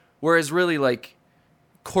 Whereas really, like,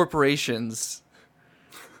 corporations,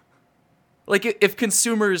 like, if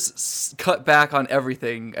consumers cut back on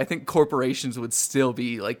everything, I think corporations would still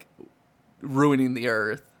be, like, ruining the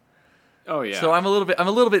earth. Oh yeah. So I'm a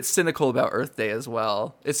little bit cynical about Earth Day as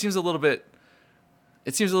well. It seems a little bit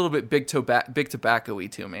big tobacco-y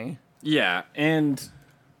to me. Yeah, and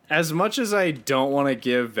as much as I don't want to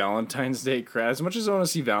give Valentine's Day credit, as much as I want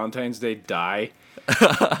to see Valentine's Day die,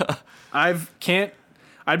 I'd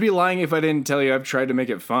be lying if I didn't tell you I've tried to make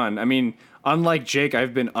it fun. I mean, unlike Jake,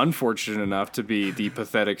 I've been unfortunate enough to be the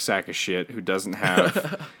pathetic sack of shit who doesn't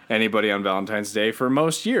have anybody on Valentine's Day for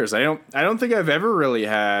most years. I don't think I've ever really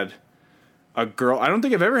had a girl. I don't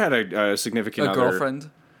think I've ever had a significant other. Girlfriend.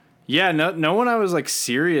 Yeah, no one I was like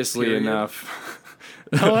seriously Period. Enough.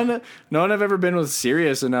 No one I've ever been with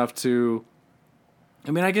serious enough to.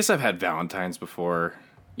 I mean, I guess I've had Valentine's before.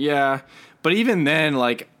 Yeah, but even then,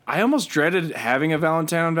 like, I almost dreaded having a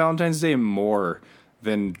Valentine on Valentine's Day more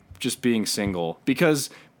than just being single. Because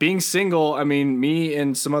being single, I mean, me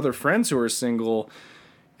and some other friends who are single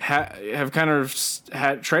have kind of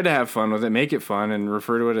tried to have fun with it, make it fun, and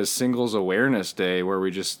refer to it as Singles Awareness Day, where we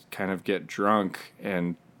just kind of get drunk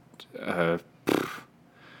and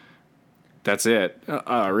that's it.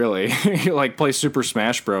 Really, like play Super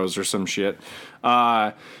Smash Bros or some shit.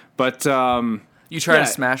 You try to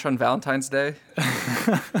smash on Valentine's Day.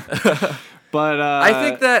 But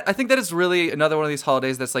I think that is really another one of these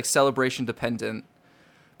holidays that's like celebration dependent,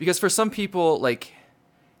 because for some people, like,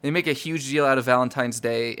 they make a huge deal out of Valentine's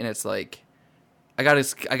Day, and it's like, I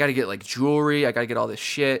gotta get like jewelry, I gotta get all this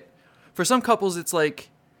shit. For some couples, it's like,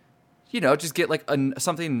 just get like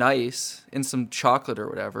something nice and some chocolate or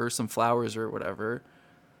whatever, some flowers or whatever.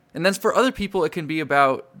 And then for other people, it can be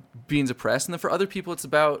about being depressed, and then for other people, it's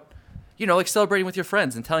about, like celebrating with your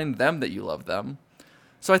friends and telling them that you love them.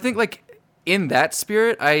 So I think, like, in that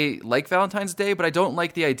spirit, I like Valentine's Day, but I don't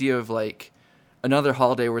like the idea of like another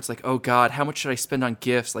holiday where it's like, oh God, how much should I spend on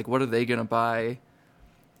gifts? Like, what are they gonna buy?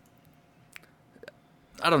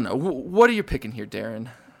 I don't know. What are you picking here, Darren?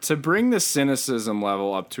 To bring the cynicism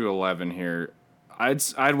level up to 11 here,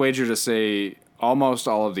 I'd wager to say almost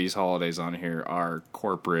all of these holidays on here are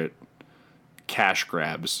corporate cash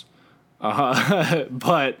grabs.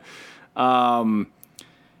 But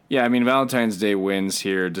yeah, I mean, Valentine's Day wins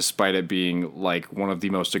here, despite it being like one of the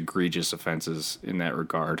most egregious offenses in that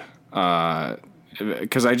regard.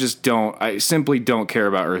 Because I simply don't care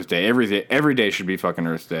about Earth Day. Every day should be fucking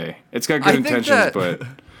Earth Day. It's got good intentions, but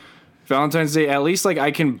Valentine's Day, at least like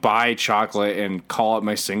I can buy chocolate and call up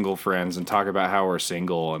my single friends and talk about how we're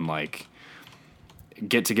single and like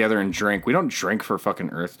get together and drink. We don't drink for fucking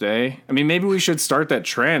Earth Day. I mean, maybe we should start that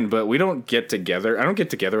trend, but we don't get together. I don't get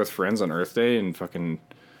together with friends on Earth Day and fucking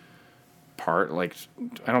like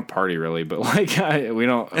I don't party really, but like we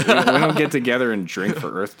don't get together and drink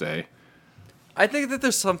for Earth Day. I think that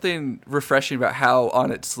there's something refreshing about how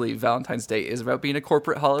honestly Valentine's Day is about being a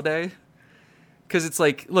corporate holiday. Because it's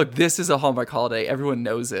like, look, this is a Hallmark holiday. Everyone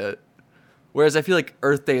knows it. Whereas I feel like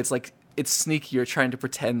Earth Day, it's like, it's sneakier trying to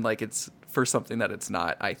pretend like it's for something that it's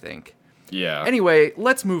not, I think. Yeah. Anyway,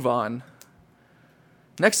 let's move on.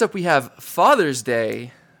 Next up, we have Father's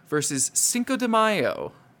Day versus Cinco de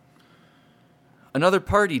Mayo. Another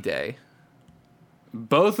party day.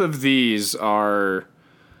 Both of these are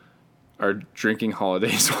drinking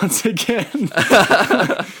holidays once again.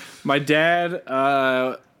 My dad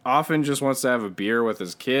often just wants to have a beer with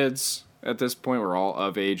his kids. At this point, we're all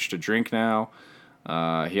of age to drink now.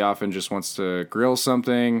 He often just wants to grill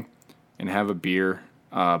something and have a beer.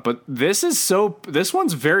 But this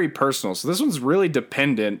one's very personal. So this one's really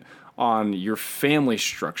dependent on your family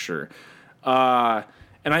structure. And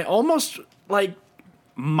I almost like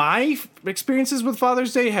my experiences with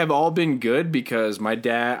Father's Day have all been good because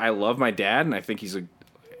I love my dad and I think he's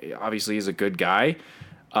a good guy.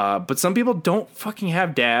 But some people don't fucking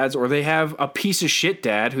have dads, or they have a piece of shit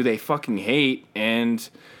dad who they fucking hate. And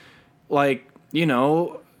like, you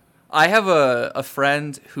know, I have a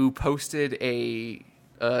friend who posted a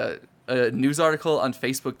news article on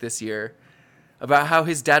Facebook this year about how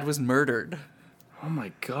his dad was murdered. Oh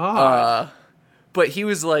my God. But he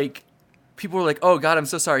was like, people were like, "Oh God, I'm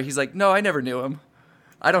so sorry." He's like, "No, I never knew him.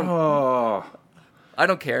 I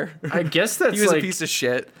don't care." I guess that's he was like a piece of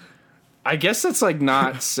shit. I guess that's like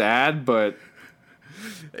not sad, but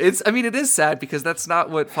it is sad because that's not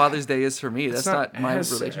what Father's Day is for me. That's not my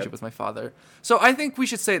relationship sad with my father. So I think we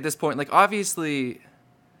should say at this point, like obviously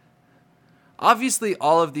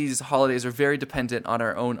all of these holidays are very dependent on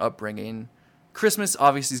our own upbringing. Christmas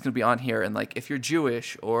obviously is going to be on here, and like if you're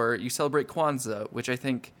Jewish or you celebrate Kwanzaa, which I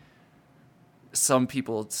think some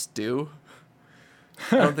people do.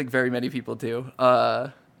 I don't think very many people do.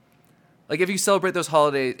 Like if you celebrate those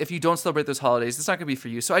holidays, if you don't celebrate those holidays, it's not going to be for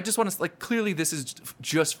you. So I just want to, like, clearly this is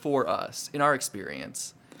just for us in our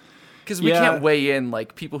experience. Because we can't weigh in,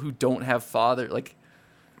 like, people who don't have father, like.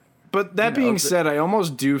 But that being said, I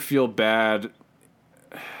almost do feel bad,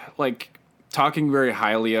 like, talking very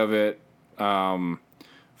highly of it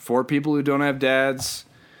for people who don't have dads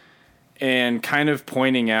and kind of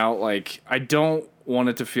pointing out, like, I don't want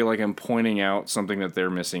it to feel like I'm pointing out something that they're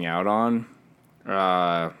missing out on.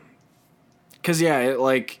 Because,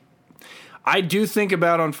 I do think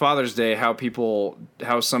about on Father's Day how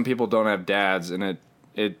some people don't have dads, and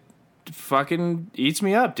it fucking eats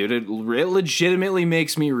me up, dude. It legitimately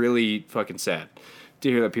makes me really fucking sad to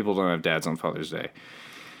hear that people don't have dads on Father's Day.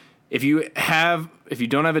 If you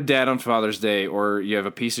don't have a dad on Father's Day, or you have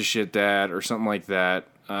a piece of shit dad or something like that,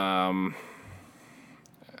 I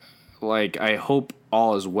hope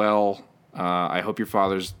all is well. I hope your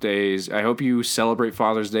I hope you celebrate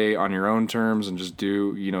Father's Day on your own terms and just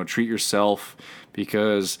treat yourself,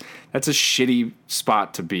 because that's a shitty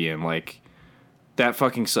spot to be in. Like, that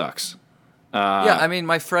fucking sucks. Yeah, I mean,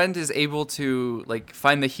 my friend is able to, like,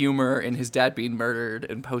 find the humor in his dad being murdered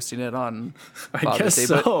and posting it on Father's Day.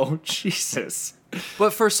 So. Jesus.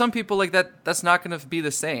 But for some people, like, that's not going to be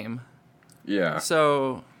the same. Yeah.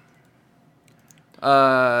 So,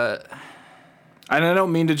 and I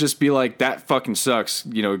don't mean to just be like, that fucking sucks,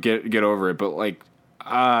 get over it. But, like,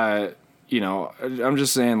 I'm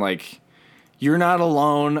just saying, like, you're not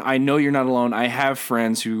alone. I know you're not alone. I have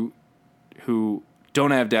friends who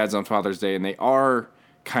don't have dads on Father's Day, and they are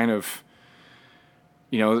kind of,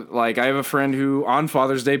 like, I have a friend who on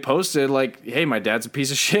Father's Day posted, like, hey, my dad's a piece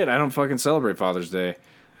of shit. I don't fucking celebrate Father's Day.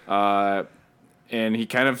 And he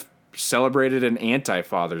kind of celebrated an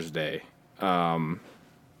anti-Father's Day.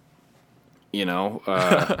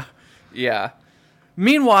 Yeah.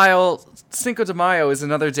 Meanwhile, Cinco de Mayo is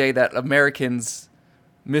another day that Americans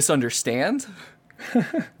misunderstand.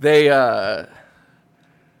 They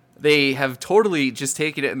have totally just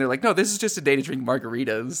taken it and they're like, no, this is just a day to drink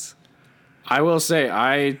margaritas. I will say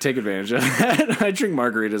I take advantage of that. I drink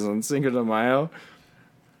margaritas on Cinco de Mayo.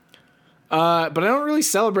 But I don't really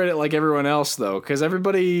celebrate it like everyone else, though, because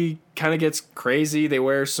everybody kind of gets crazy. They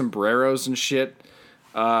wear sombreros and shit.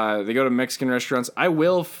 They go to Mexican restaurants. I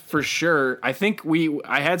will for sure. I think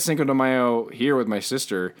I had Cinco de Mayo here with my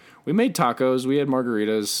sister. We made tacos. We had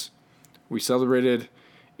margaritas. We celebrated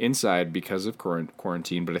inside because of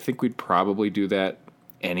quarantine, but I think we'd probably do that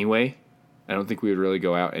anyway. I don't think we would really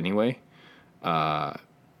go out anyway. But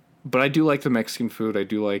I do like the Mexican food. I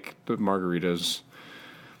do like the margaritas.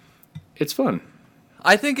 It's fun.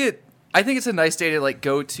 I think it's a nice day to like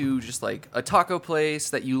go to just like a taco place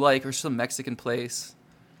that you like or some Mexican place.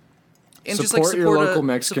 And support your local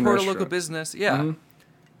Mexican support restaurant. a local business. Yeah. Mm-hmm.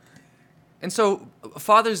 And so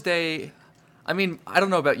Father's Day, I mean, I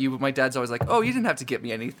don't know about you, but my dad's always like, "Oh, you didn't have to get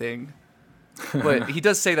me anything." But he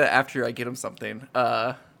does say that after I get him something.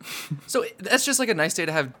 So that's just like a nice day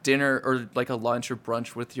to have dinner or like a lunch or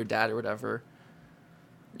brunch with your dad or whatever.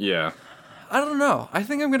 Yeah. I don't know. I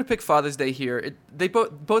think I'm gonna pick Father's Day here. They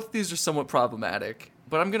both of these are somewhat problematic,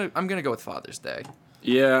 but I'm gonna go with Father's Day.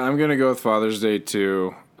 Yeah, I'm going to go with Father's Day,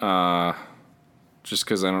 too. Just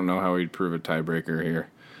because I don't know how we'd prove a tiebreaker here.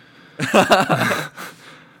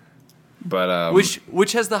 But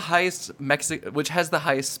which has the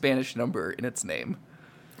highest Spanish number in its name.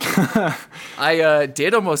 I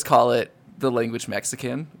did almost call it the language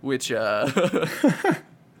Mexican, which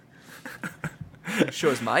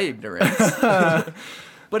shows my ignorance.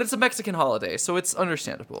 But it's a Mexican holiday, so it's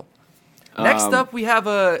understandable. Next up, we have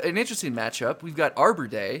an interesting matchup. We've got Arbor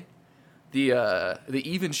Day, the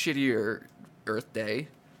even shittier Earth Day,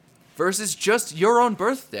 versus just your own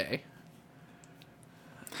birthday.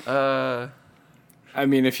 I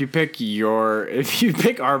mean, if you pick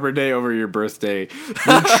Arbor Day over your birthday,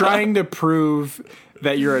 you're trying to prove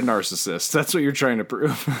that you're a narcissist. That's what you're trying to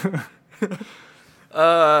prove.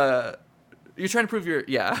 You're trying to prove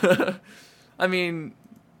yeah. I mean,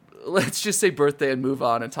 let's just say birthday and move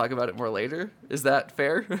on and talk about it more later. Is that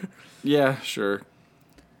fair? Yeah, sure.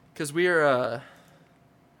 Because we're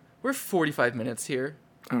 45 minutes here.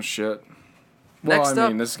 Oh, shit. Well, Next I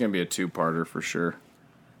mean, up, this is going to be a two-parter for sure.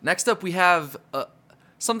 Next up, we have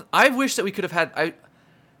I wish that we could have had. I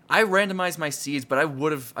randomized my seeds, but I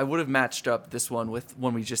would have matched up this one with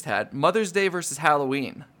one we just had. Mother's Day versus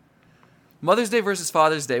Halloween. Mother's Day versus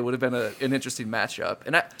Father's Day would have been an interesting matchup,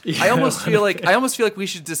 and I almost feel like we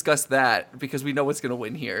should discuss that because we know what's going to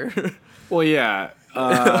win here. Well, yeah.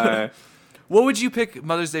 What would you pick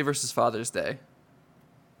Mother's Day versus Father's Day?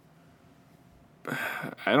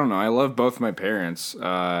 I don't know. I love both my parents.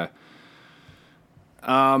 My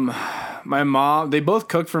mom, they both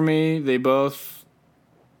cook for me. They both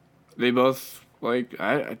like,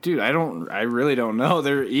 I really don't know.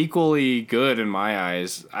 They're equally good in my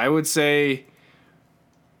eyes. I would say,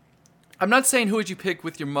 I'm not saying who would you pick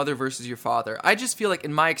with your mother versus your father. I just feel like,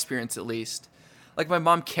 in my experience at least, like my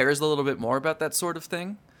mom cares a little bit more about that sort of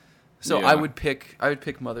thing. So yeah. I would pick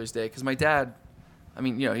Mother's Day because my dad, I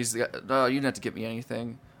mean, you know, he's got, oh, you didn't have to get me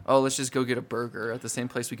anything. Oh, let's just go get a burger at the same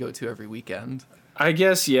place we go to every weekend. I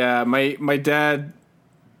guess, yeah. My dad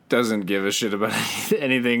doesn't give a shit about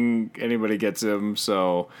anything anybody gets him.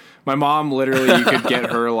 So my mom, literally, you could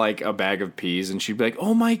get her like a bag of peas and she'd be like,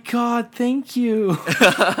 "Oh my God, thank you."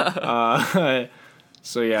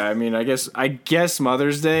 So yeah, I mean, I guess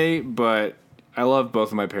Mother's Day, but I love both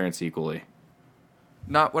of my parents equally.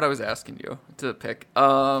 Not what I was asking you to pick.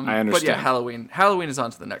 I understand. But yeah, Halloween. Halloween is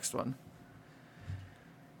on to the next one.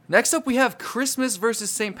 Next up, we have Christmas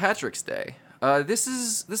versus St. Patrick's Day.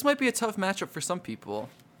 This might be a tough matchup for some people.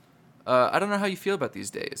 I don't know how you feel about these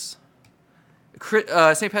days.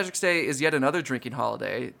 St. Patrick's Day is yet another drinking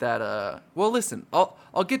holiday that. Well, listen,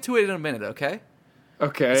 I'll get to it in a minute. Okay.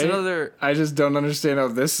 Okay. It's another. I just don't understand how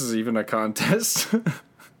this is even a contest.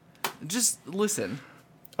 Just listen.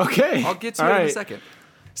 Okay. I'll get to it in a second.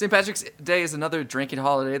 St. Patrick's Day is another drinking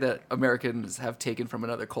holiday that Americans have taken from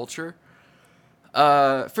another culture.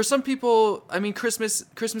 For some people, I mean, Christmas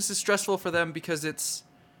is stressful for them because it's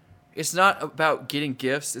not about getting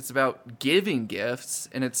gifts. It's about giving gifts,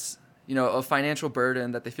 and it's, you know, a financial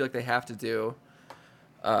burden that they feel like they have to do.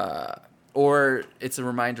 Or it's a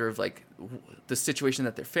reminder of like the situation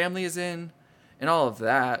that their family is in and all of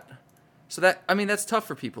that. So that, I mean, that's tough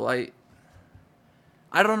for people. I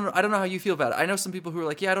don't know how you feel about it. I know some people who are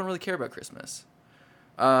like, yeah, I don't really care about Christmas.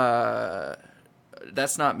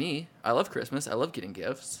 That's not me. I love Christmas. I love getting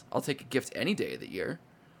gifts. I'll take a gift any day of the year.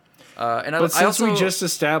 But since we just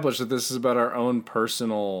established that this is about our own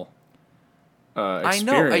personal experience. I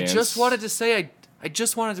know. I just wanted to say I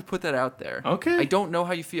just wanted to put that out there. Okay. I don't know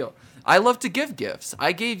how you feel. I love to give gifts.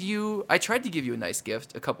 I tried to give you a nice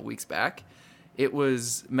gift a couple weeks back. It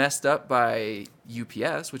was messed up by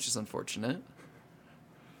UPS, which is unfortunate.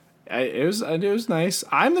 It was nice.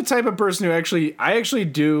 I'm the type of person who actually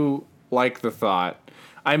do like the thought.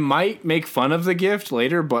 I might make fun of the gift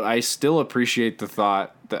later, but I still appreciate the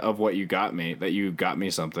thought of what you got me, that you got me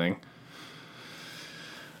something.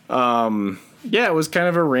 Yeah, it was kind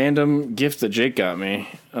of a random gift that Jake got me.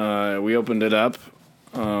 We opened it up,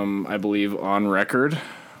 I believe, on record.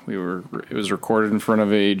 It was recorded in front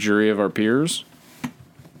of a jury of our peers.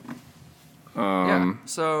 Yeah.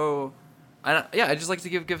 So, I just like to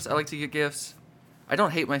give gifts. I like to get gifts. I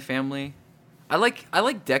don't hate my family. I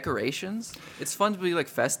like decorations. It's fun to be like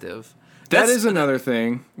festive. That is another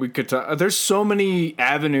thing we could talk. There's so many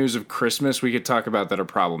avenues of Christmas we could talk about that are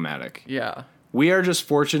problematic. Yeah. We are just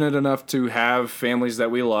fortunate enough to have families that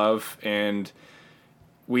we love, and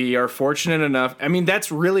we are fortunate enough. I mean, that's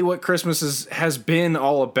really what Christmas has been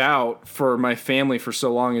all about for my family for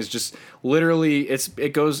so long, is just literally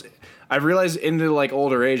it goes. I've realized into like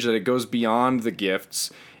older age that it goes beyond the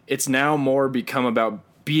gifts. It's now more become about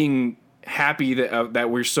being happy that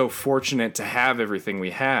we're so fortunate to have everything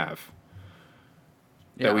we have.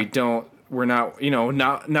 Yeah. That we're not,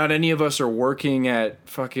 not any of us are working at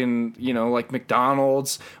fucking, like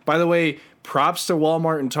McDonald's. By the way, props to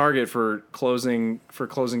Walmart and Target for closing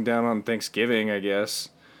down on Thanksgiving, I guess.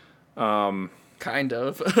 Kind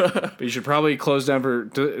of. But you should probably close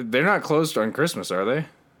down they're not closed on Christmas, are they?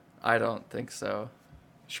 I don't think so.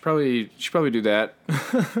 You should probably do that.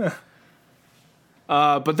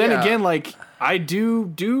 But then again, like, I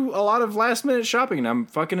do a lot of last minute shopping, and I'm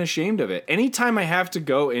fucking ashamed of it. Anytime I have to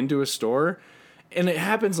go into a store, and it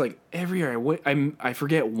happens like every year, I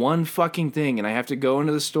forget one fucking thing, and I have to go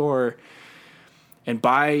into the store and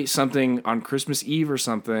buy something on Christmas Eve or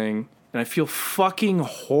something, and I feel fucking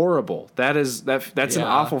horrible. That's an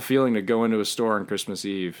awful feeling to go into a store on Christmas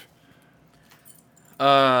Eve.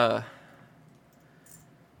 Yeah,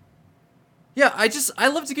 I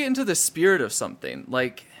love to get into the spirit of something.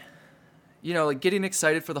 Like, like getting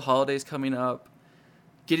excited for the holidays coming up,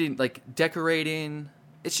 getting like decorating.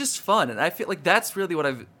 It's just fun, and I feel like that's really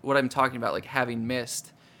what I'm talking about, like having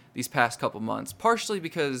missed these past couple months. Partially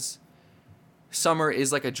because summer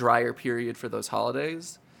is like a drier period for those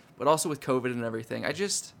holidays, but also with COVID and everything. I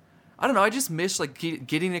don't know, I just miss like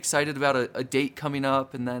getting excited about a date coming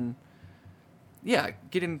up, and then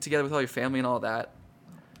getting together with all your family and all that.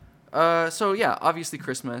 So yeah, obviously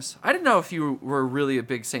Christmas. I didn't know if you were really a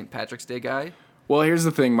big St. Patrick's Day guy. Well, here's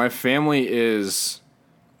the thing. My family is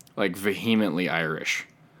like vehemently Irish.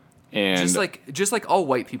 And just like all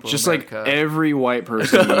white people in America. Like every white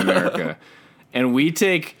person in America. And we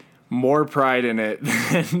take more pride in it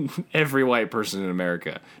than every white person in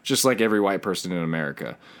America. Just like every white person in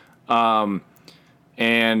America.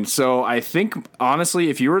 And so I think, honestly,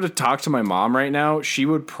 if you were to talk to my mom right now, she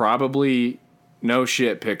would probably, no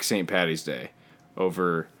shit, pick St. Patty's Day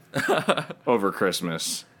over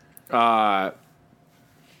Christmas. I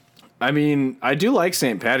mean, I do like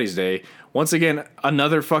St. Patty's Day. Once again,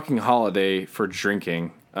 another fucking holiday for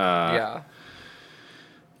drinking. Wear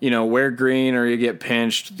green or you get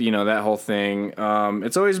pinched, that whole thing.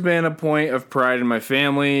 It's always been a point of pride in my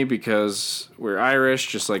family because we're Irish,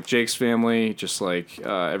 just like Jake's family, just like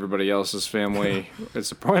everybody else's family.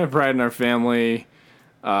 It's a point of pride in our family.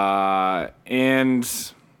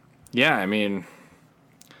 And yeah, I mean,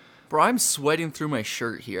 bro, I'm sweating through my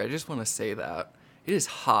shirt here. I just want to say that. It is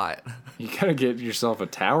hot. You gotta get yourself a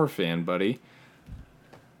tower fan, buddy.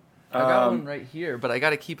 I got one right here, but I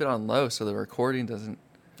gotta keep it on low so the recording doesn't...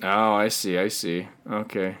 Oh, I see.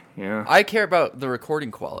 Okay, yeah. I care about the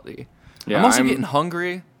recording quality. Yeah, I'm also getting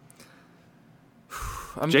hungry.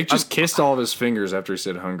 Jake just kissed all of his fingers after he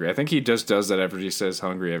said hungry. I think he just does that after he says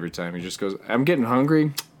hungry every time. He just goes, I'm getting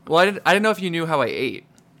hungry. Well, I didn't know if you knew how I ate.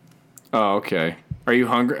 Oh, okay. Are you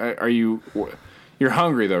hungry? You're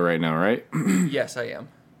hungry though right now, right? Yes, I am.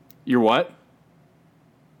 You're what?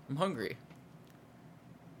 I'm hungry.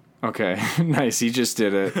 Okay, nice. He just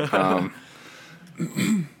did it.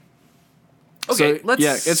 Okay,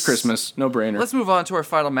 it's Christmas. No brainer. Let's move on to our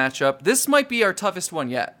final matchup. This might be our toughest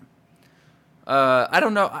one yet. I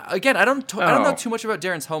don't know. Again, I don't know too much about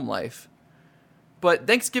Darren's home life, but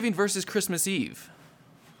Thanksgiving versus Christmas Eve.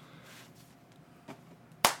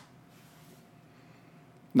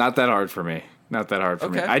 Not that hard for me.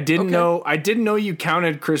 Okay. I didn't know you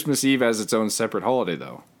counted Christmas Eve as its own separate holiday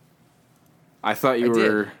though. I thought you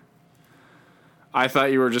were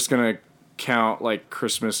just gonna count like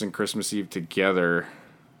Christmas and Christmas Eve together.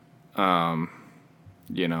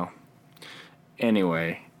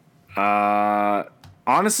 Anyway,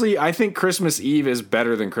 honestly, I think Christmas Eve is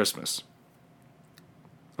better than Christmas.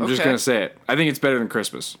 I'm just gonna say it. I think it's better than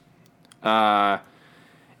Christmas.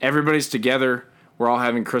 Everybody's together. We're all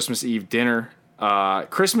having Christmas Eve dinner.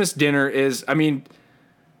 Christmas dinner is,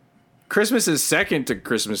 Christmas is second to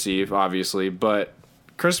Christmas Eve, obviously, but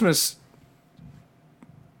Christmas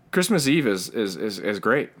Eve is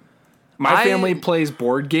great. My family plays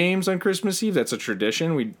board games on Christmas Eve. That's a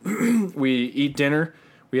tradition. We eat dinner,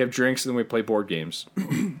 we have drinks, and then we play board games.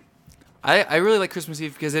 I really like Christmas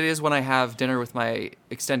Eve because it is when I have dinner with my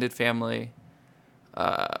extended family,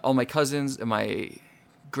 all my cousins and my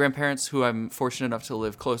grandparents who I'm fortunate enough to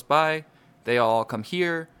live close by. They all come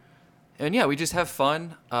here. And yeah, we just have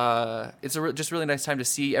fun. It's just really nice time to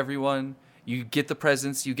see everyone. You get the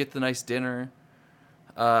presents, you get the nice dinner.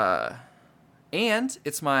 And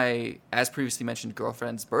it's my, as previously mentioned,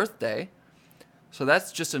 girlfriend's birthday. So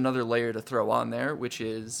that's just another layer to throw on there, which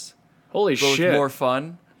is Holy shit.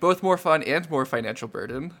 Both more fun and more financial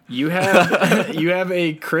burden. You have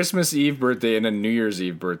a Christmas Eve birthday and a New Year's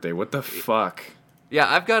Eve birthday. What the fuck? Yeah,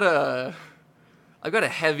 I've got a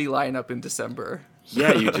heavy lineup in December.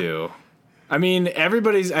 Yeah, you do. I mean,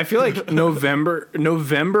 I feel like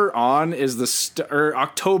November on is or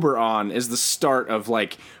October on is the start of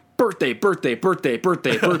like birthday.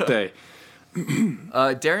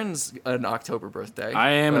 Darren's an October birthday. I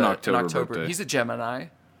am an October birthday. He's a Gemini.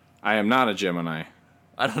 I am not a Gemini.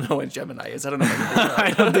 I don't know what Gemini is. I don't know anything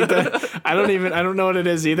about it. I don't know what it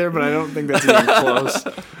is either, but I don't think that's even close.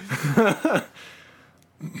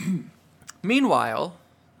 Meanwhile,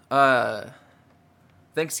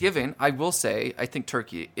 Thanksgiving, I will say, I think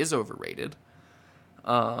turkey is overrated.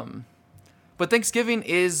 But Thanksgiving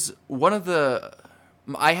is one of the...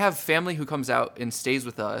 I have family who comes out and stays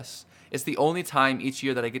with us. It's the only time each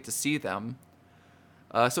year that I get to see them.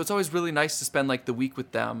 So it's always really nice to spend like the week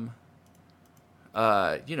with them.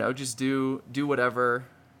 Just do whatever.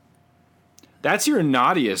 That's your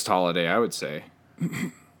naughtiest holiday, I would say.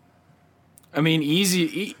 I mean,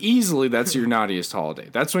 easily that's your naughtiest holiday.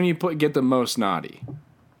 That's when you get the most naughty.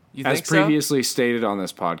 You As think so? previously stated on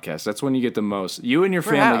this podcast, that's when you get the most. You and your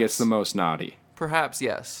family gets the most naughty. Perhaps,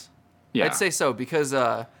 yes. Yeah. I'd say so because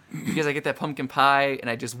I get that pumpkin pie and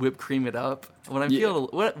I just whip cream it up when I'm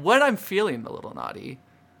feeling a little naughty.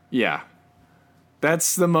 Yeah.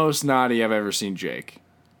 That's the most naughty I've ever seen Jake.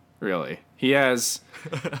 Really. He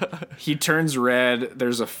turns red.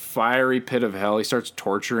 There's a fiery pit of hell. He starts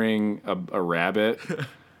torturing a rabbit.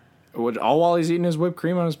 All while he's eating his whipped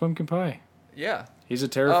cream on his pumpkin pie. Yeah. He's a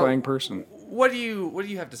terrifying person. What do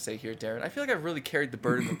you have to say here, Darren? I feel like I've really carried the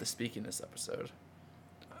burden of the speaking this episode.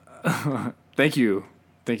 Thank you,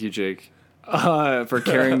 Jake, for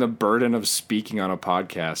carrying the burden of speaking on a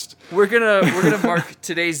podcast. We're gonna mark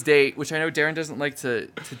today's date, which I know Darren doesn't like to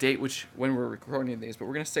date when we're recording these, but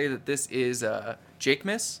we're gonna say that this is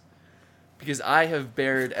Jake-Miss, because I have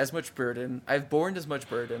bared as much burden. I've borne as much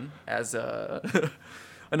burden as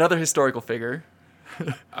another historical figure.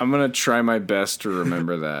 I'm gonna try my best to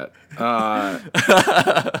remember that.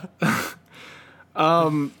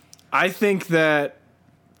 I think that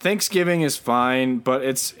Thanksgiving is fine, but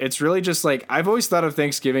it's really just like I've always thought of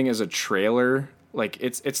Thanksgiving as a trailer, like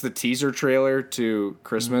it's the teaser trailer to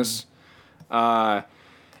Christmas, and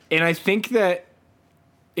I think that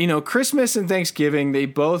Christmas and Thanksgiving, they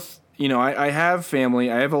both I have family.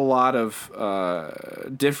 I have a lot of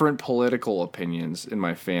different political opinions in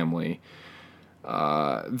my family.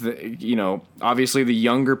 Obviously the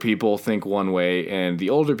younger people think one way and the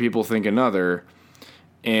older people think another.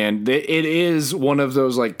 And it is one of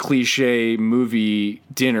those like cliche movie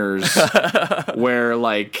dinners where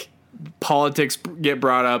like politics get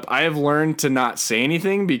brought up. I have learned to not say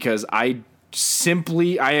anything because I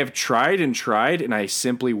have tried and I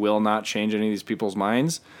simply will not change any of these people's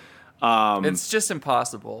minds. It's just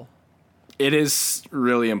impossible. It is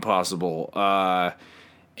really impossible. But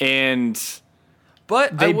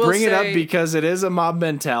they bring it up because it is a mob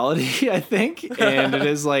mentality, I think. And it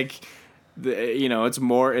is like,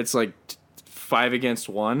 it's like 5 against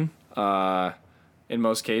 1 in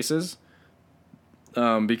most cases.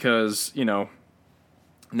 Because,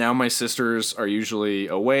 now my sisters are usually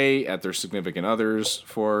away at their significant others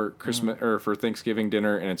for Christmas or for Thanksgiving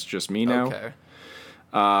dinner, and it's just me now. Okay.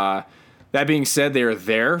 That being said, they are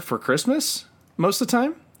there for Christmas most of the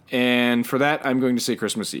time. And for that, I'm going to say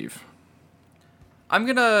Christmas Eve. I'm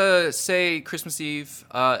going to say Christmas Eve.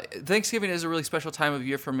 Thanksgiving is a really special time of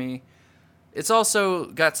year for me. It's also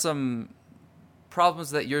got some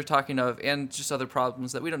problems that you're talking of and just other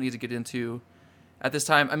problems that we don't need to get into at this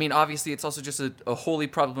time. I mean, obviously, it's also just a wholly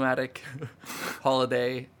problematic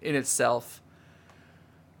holiday in itself.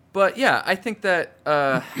 But yeah, I think that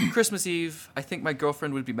Christmas Eve, I think my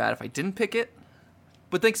girlfriend would be mad if I didn't pick it.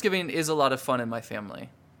 But Thanksgiving is a lot of fun in my family.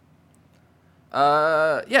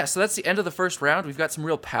 Yeah, so that's the end of the first round. We've got some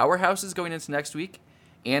real powerhouses going into next week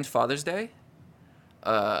and Father's Day.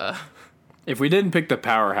 If we didn't pick the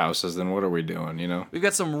powerhouses, then what are we doing, you know? We've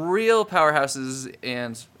got some real powerhouses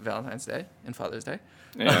and Valentine's Day and Father's Day.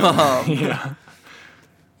 Yeah. Yeah.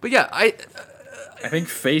 But yeah, I think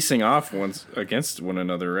facing off against one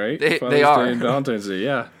another, right? They Father's are. Day and Valentine's Day,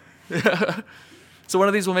 yeah. So one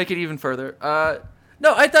of these will make it even further.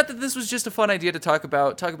 No, I thought that this was just a fun idea to talk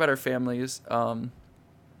about our families.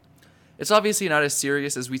 It's obviously not as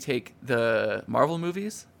serious as we take the Marvel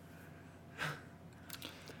movies.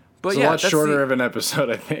 But It's yeah, a lot shorter of an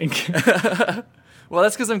episode, I think. Well,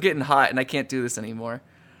 that's because I'm getting hot and I can't do this anymore.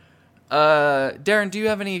 Darren, do you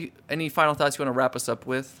have any final thoughts you want to wrap us up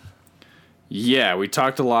with? Yeah, we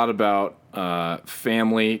talked a lot about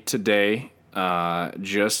family today.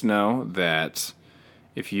 Just know that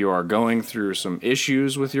if you are going through some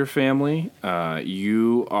issues with your family,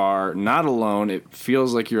 you are not alone. It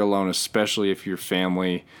feels like you're alone, especially if your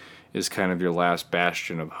family is kind of your last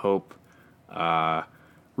bastion of hope.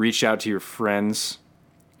 Reach out to your friends.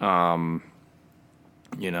 Your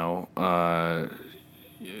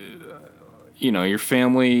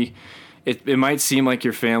family. It might seem like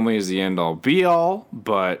your family is the end all be all,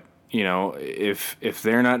 but if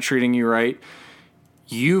they're not treating you right,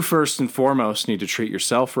 you first and foremost need to treat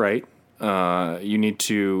yourself right. You need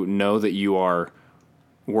to know that you are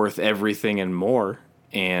worth everything and more,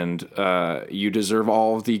 and you deserve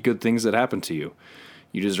all of the good things that happen to you.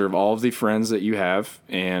 You deserve all of the friends that you have,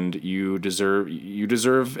 and you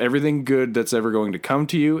deserve everything good that's ever going to come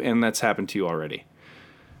to you, and that's happened to you already.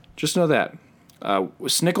 Just know that.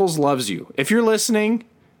 Snickles loves you. If you're listening,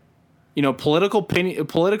 political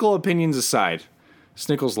opinions aside,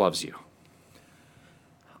 Snickles loves you.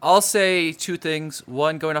 I'll say two things.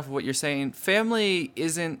 One, going off of what you're saying, family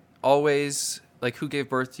isn't always like who gave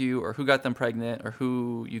birth to you or who got them pregnant or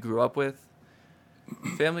who you grew up with.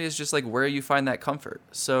 Family is just like where you find that comfort.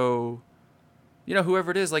 So, whoever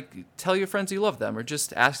it is, like tell your friends you love them or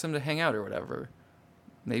just ask them to hang out or whatever.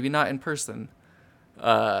 Maybe not in person.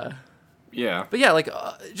 Yeah. But yeah, like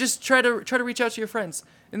just try to reach out to your friends.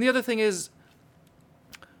 And the other thing is,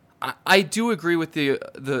 I do agree with the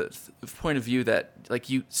point of view that like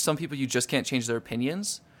some people you just can't change their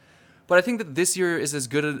opinions. But I think that this year is as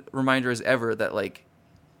good a reminder as ever that like,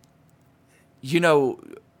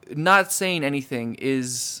 not saying anything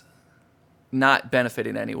is not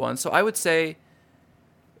benefiting anyone. So I would say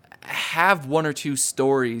have one or two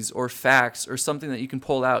stories or facts or something that you can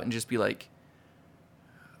pull out and just be like,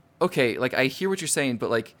 okay, like I hear what you're saying, but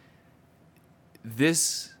like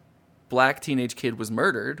this black teenage kid was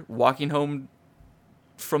murdered walking home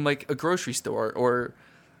from like a grocery store or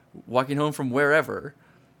walking home from wherever.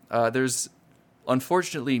 There's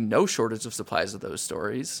unfortunately no shortage of supplies of those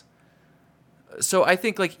stories. So I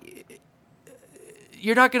think like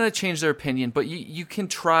you're not going to change their opinion, but you can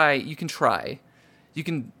try. You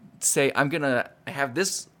can say, I'm going to have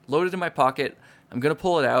this loaded in my pocket. I'm going to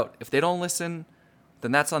pull it out. If they don't listen,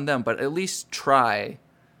 then that's on them. But at least try.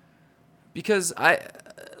 Because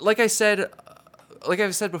like I've said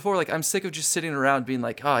before, like I'm sick of just sitting around being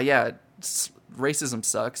like, oh yeah, racism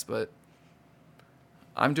sucks, but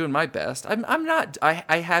I'm doing my best.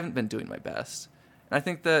 I haven't been doing my best. And I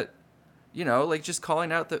think that, like just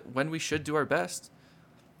calling out that when we should do our best.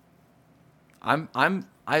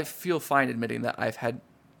 I feel fine admitting that I've had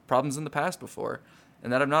problems in the past before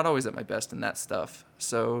and that I'm not always at my best in that stuff.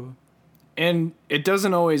 So, and it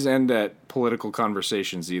doesn't always end at political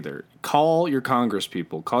conversations either. Call your Congress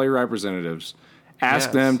people, call your representatives,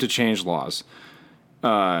 ask them to change laws.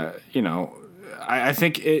 I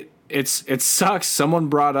think it sucks. Someone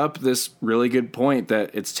brought up this really good point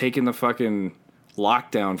that it's taken the fucking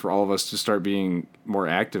lockdown for all of us to start being more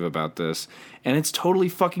active about this. And it's totally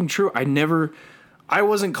fucking true. I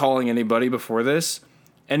wasn't calling anybody before this.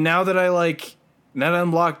 And now that now that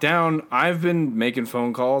I'm locked down, I've been making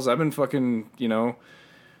phone calls. I've been fucking,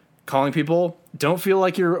 calling people. Don't feel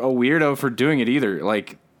like you're a weirdo for doing it either.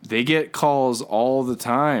 Like they get calls all the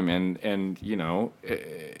time and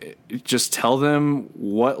just tell them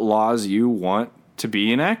what laws you want to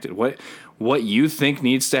be enacted. What you think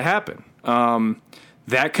needs to happen.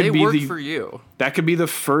 That could be for you. That could be the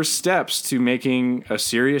first steps to making a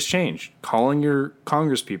serious change. Calling your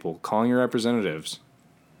Congress people, calling your representatives.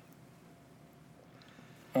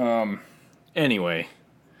 Anyway,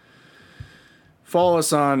 follow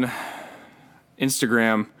us on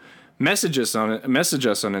Instagram, Message us on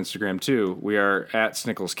Instagram too. We are at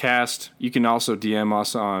SnicklesCast. You can also DM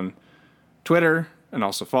us on Twitter and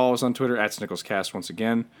also follow us on Twitter at SnicklesCast once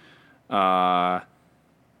again.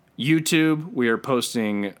 YouTube, we are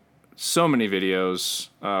posting so many videos.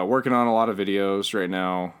 Working on a lot of videos right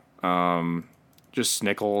now. Just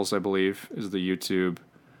Snickles, I believe, is the YouTube.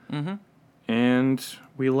 Mm-hmm. And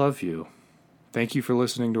we love you. Thank you for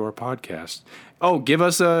listening to our podcast. Oh, give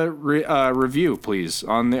us a review, please,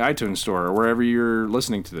 on the iTunes Store or wherever you're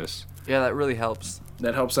listening to this. Yeah, that really helps.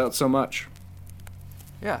 That helps out so much.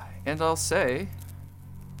 Yeah, and I'll say...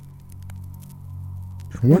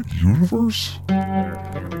 In what universe?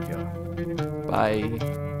 There we go.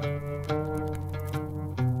 Bye.